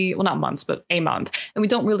don't really, well, not months, but a month. And we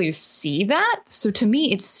don't really see that. So to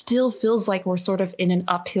me, it still feels like we're sort of in an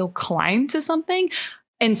uphill climb to something.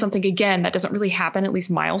 And something, again, that doesn't really happen, at least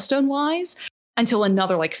milestone wise, until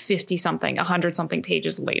another like 50 something, 100 something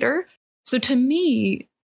pages later. So to me,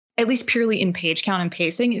 at least purely in page count and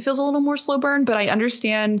pacing, it feels a little more slow burn, but I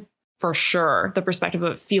understand for sure the perspective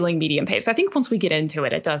of feeling medium pace. I think once we get into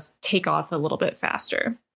it, it does take off a little bit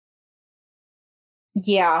faster.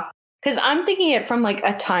 Yeah. Because I'm thinking it from like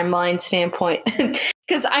a timeline standpoint.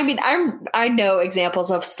 Because I mean, I know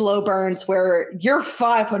examples of slow burns where you're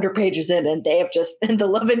 500 pages in and they have just, and the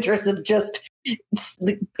love interests have just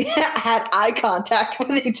had eye contact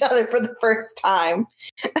with each other for the first time.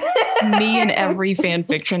 Me and every fan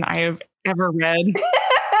fiction I have ever read.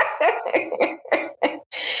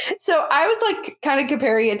 So I was like kind of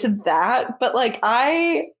comparing it to that, but like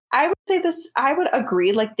I would say this, I would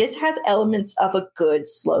agree, like this has elements of a good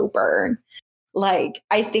slow burn. Like,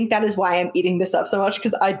 I think that is why I'm eating this up so much,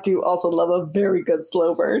 because I do also love a very good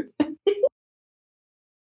slow burn.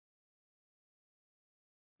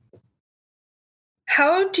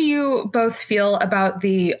 How do you both feel about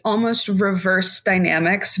the almost reverse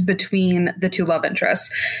dynamics between the two love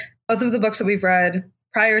interests? Both of the books that we've read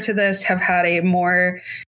prior to this have had a more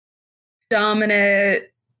dominant,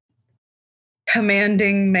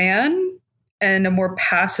 commanding man and a more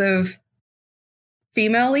passive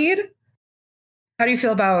female lead. How do you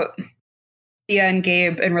feel about Thea and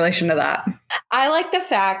Gabe in relation to that? I like the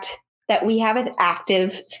fact that we have an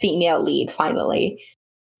active female lead finally.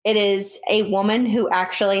 It is a woman who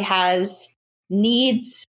actually has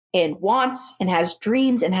needs and wants and has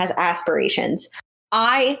dreams and has aspirations.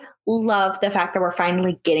 I love the fact that we're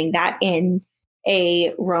finally getting that in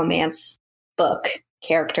a romance book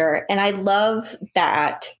character. And I love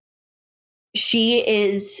that she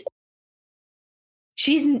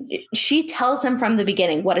tells him from the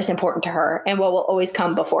beginning what is important to her and what will always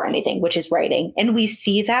come before anything, which is writing. And we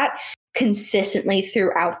see that consistently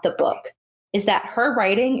throughout the book, is that her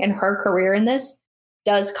writing and her career in this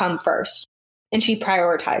does come first. And she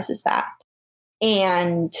prioritizes that.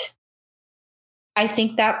 And I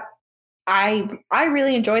think that I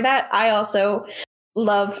really enjoy that. I also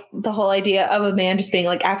love the whole idea of a man just being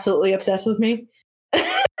like absolutely obsessed with me.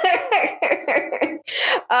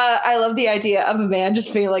 I love the idea of a man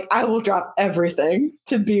just being like, I will drop everything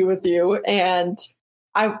to be with you. And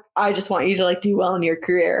I just want you to like do well in your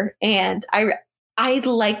career. And I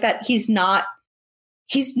like that he's not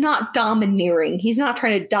domineering. He's not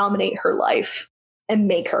trying to dominate her life and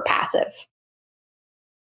make her passive.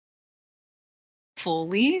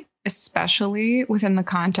 Fully, especially within the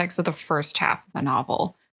context of the first half of the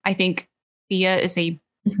novel. I think Thea is a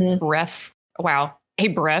fresh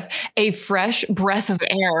breath of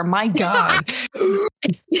air. My God.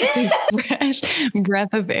 It's a fresh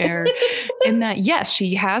breath of air. In that, yes,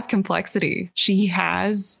 she has complexity. She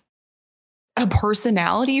has a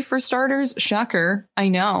personality, for starters. Shocker. I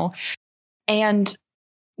know. And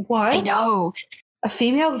what? I know. A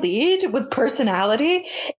female lead with personality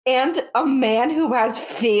and a man who has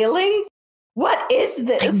feelings? What is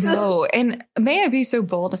this? I know. And may I be so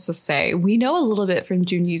bold as to say, we know a little bit from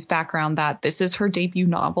Junyi's background that this is her debut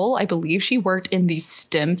novel. I believe she worked in the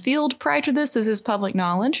STEM field prior to this. This is public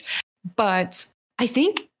knowledge. But I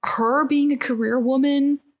think her being a career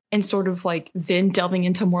woman and sort of like then delving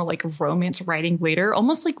into more like romance writing later,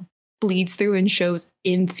 almost like bleeds through and shows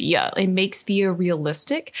in Thea. It makes Thea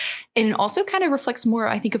realistic. And it also kind of reflects more,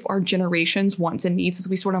 I think, of our generation's wants and needs as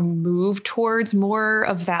we sort of move towards more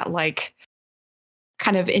of that like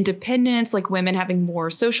kind of independence, like women having more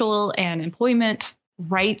social and employment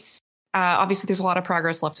rights. Obviously, there's a lot of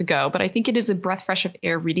progress left to go, but I think it is a breath fresh of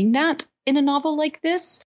air reading that in a novel like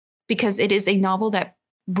this, because it is a novel that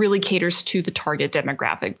really caters to the target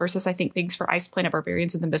demographic versus I think things for Ice Planet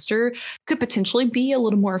Barbarians and the Mister could potentially be a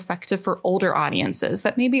little more effective for older audiences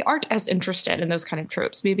that maybe aren't as interested in those kind of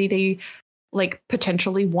tropes. Maybe they like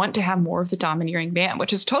potentially want to have more of the domineering man,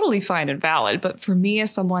 which is totally fine and valid. But for me,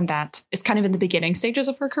 as someone that is kind of in the beginning stages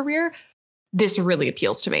of her career, this really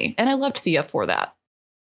appeals to me. And I loved Thea for that.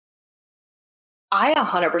 I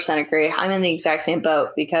 100% agree. I'm in the exact same boat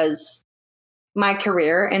because my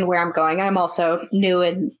career and where I'm going, I'm also new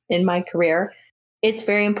in my career. It's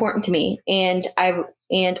very important to me. And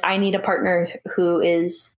I need a partner who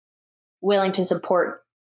is willing to support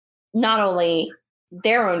not only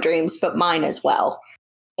their own dreams, but mine as well.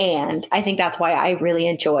 And I think that's why I really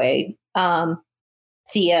enjoy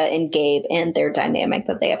Thea and Gabe and their dynamic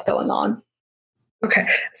that they have going on. Okay.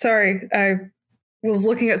 Sorry. I was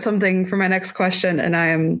looking at something for my next question and I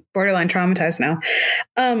am borderline traumatized now.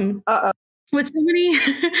 With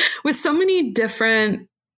so many different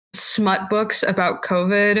smut books about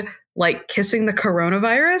COVID, like Kissing the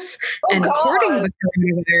Coronavirus and Courting the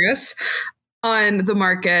Coronavirus on the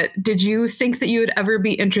market, did you think that you would ever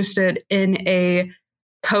be interested in a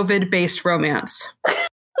COVID-based romance?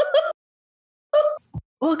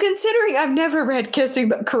 Well, considering I've never read Kissing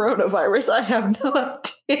the Coronavirus, I have no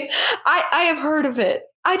idea. I have heard of it.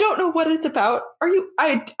 I don't know what it's about.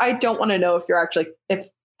 I don't want to know if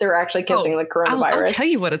they're actually kissing the coronavirus. I'll tell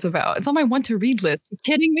you what it's about. It's on my want to read list. You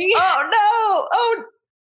kidding me? Oh, no. Oh,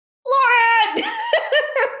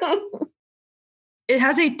 Lauren. It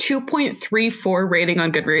has a 2.34 rating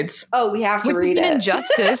on Goodreads. Oh, we have to read it. Which is an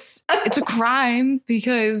injustice. It's a crime,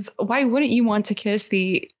 because why wouldn't you want to kiss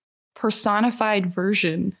the personified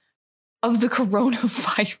version of the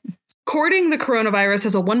coronavirus? Courting the Coronavirus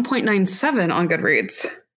has a 1.97 on Goodreads.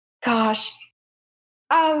 Gosh.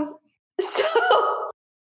 So,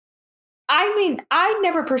 I mean, I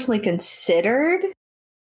never personally considered.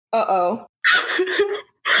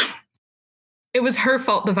 It was her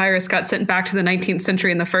fault the virus got sent back to the 19th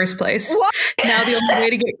century in the first place. What? Now the only way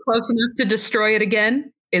to get close enough to destroy it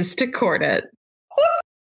again is to court it.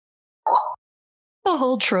 The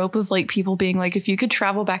whole trope of like people being like, if you could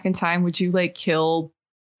travel back in time, would you like kill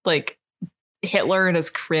like Hitler in his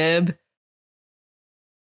crib?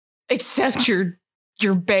 Except you're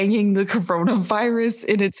banging the coronavirus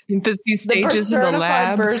in its infancy stages in the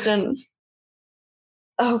lab. Version.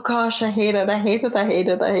 Oh gosh, I hate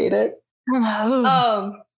it.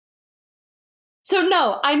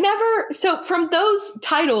 So from those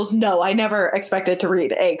titles, no, I never expected to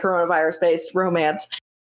read a coronavirus-based romance.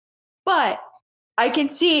 But I can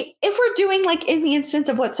see if we're doing like in the instance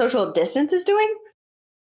of what Social Distance is doing,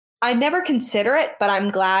 I never consider it, but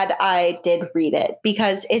I'm glad I did read it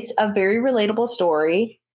because it's a very relatable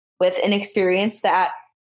story with an experience that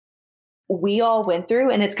we all went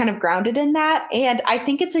through, and it's kind of grounded in that. And I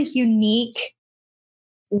think it's a unique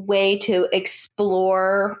way to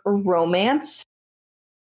explore romance.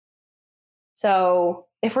 So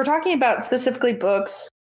if we're talking about specifically books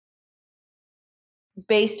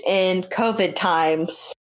based in COVID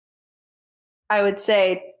times, I would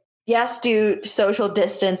say, yes, do Social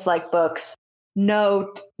Distance like books.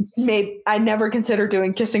 No, maybe I never considered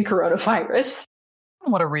doing Kissing Coronavirus. I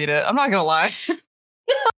want to read it. I'm not going to lie.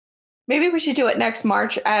 Maybe we should do it next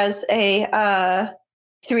March as a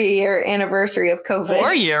 3-year anniversary of COVID.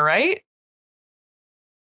 4 year, right?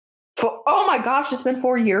 Oh my gosh, it's been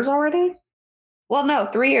 4 years already? Well, no,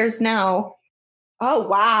 3 years now. Oh,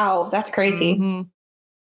 wow. That's crazy. Mm-hmm.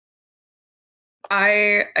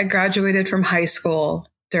 I graduated from high school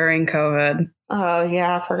during COVID. Oh,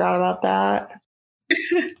 yeah, I forgot about that.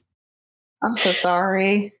 I'm so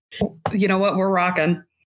sorry. You know what? We're rocking.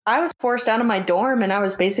 I was forced out of my dorm and I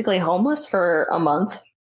was basically homeless for a month.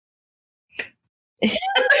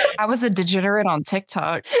 I was a degenerate on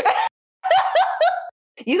TikTok.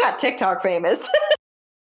 You got TikTok famous.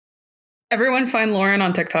 Everyone find Lauren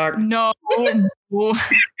on TikTok. No.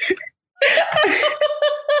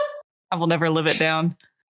 I will never live it down.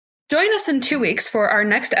 Join us in 2 weeks for our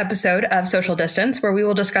next episode of Social Distance, where we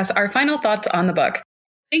will discuss our final thoughts on the book.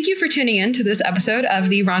 Thank you for tuning in to this episode of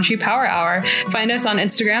the Raunchy Power Hour. Find us on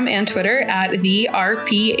Instagram and Twitter at the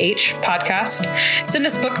RPH Podcast. Send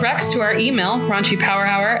us book recs to our email,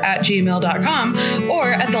 raunchypowerhour@gmail.com,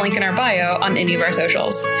 or at the link in our bio on any of our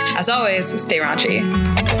socials. As always, stay raunchy.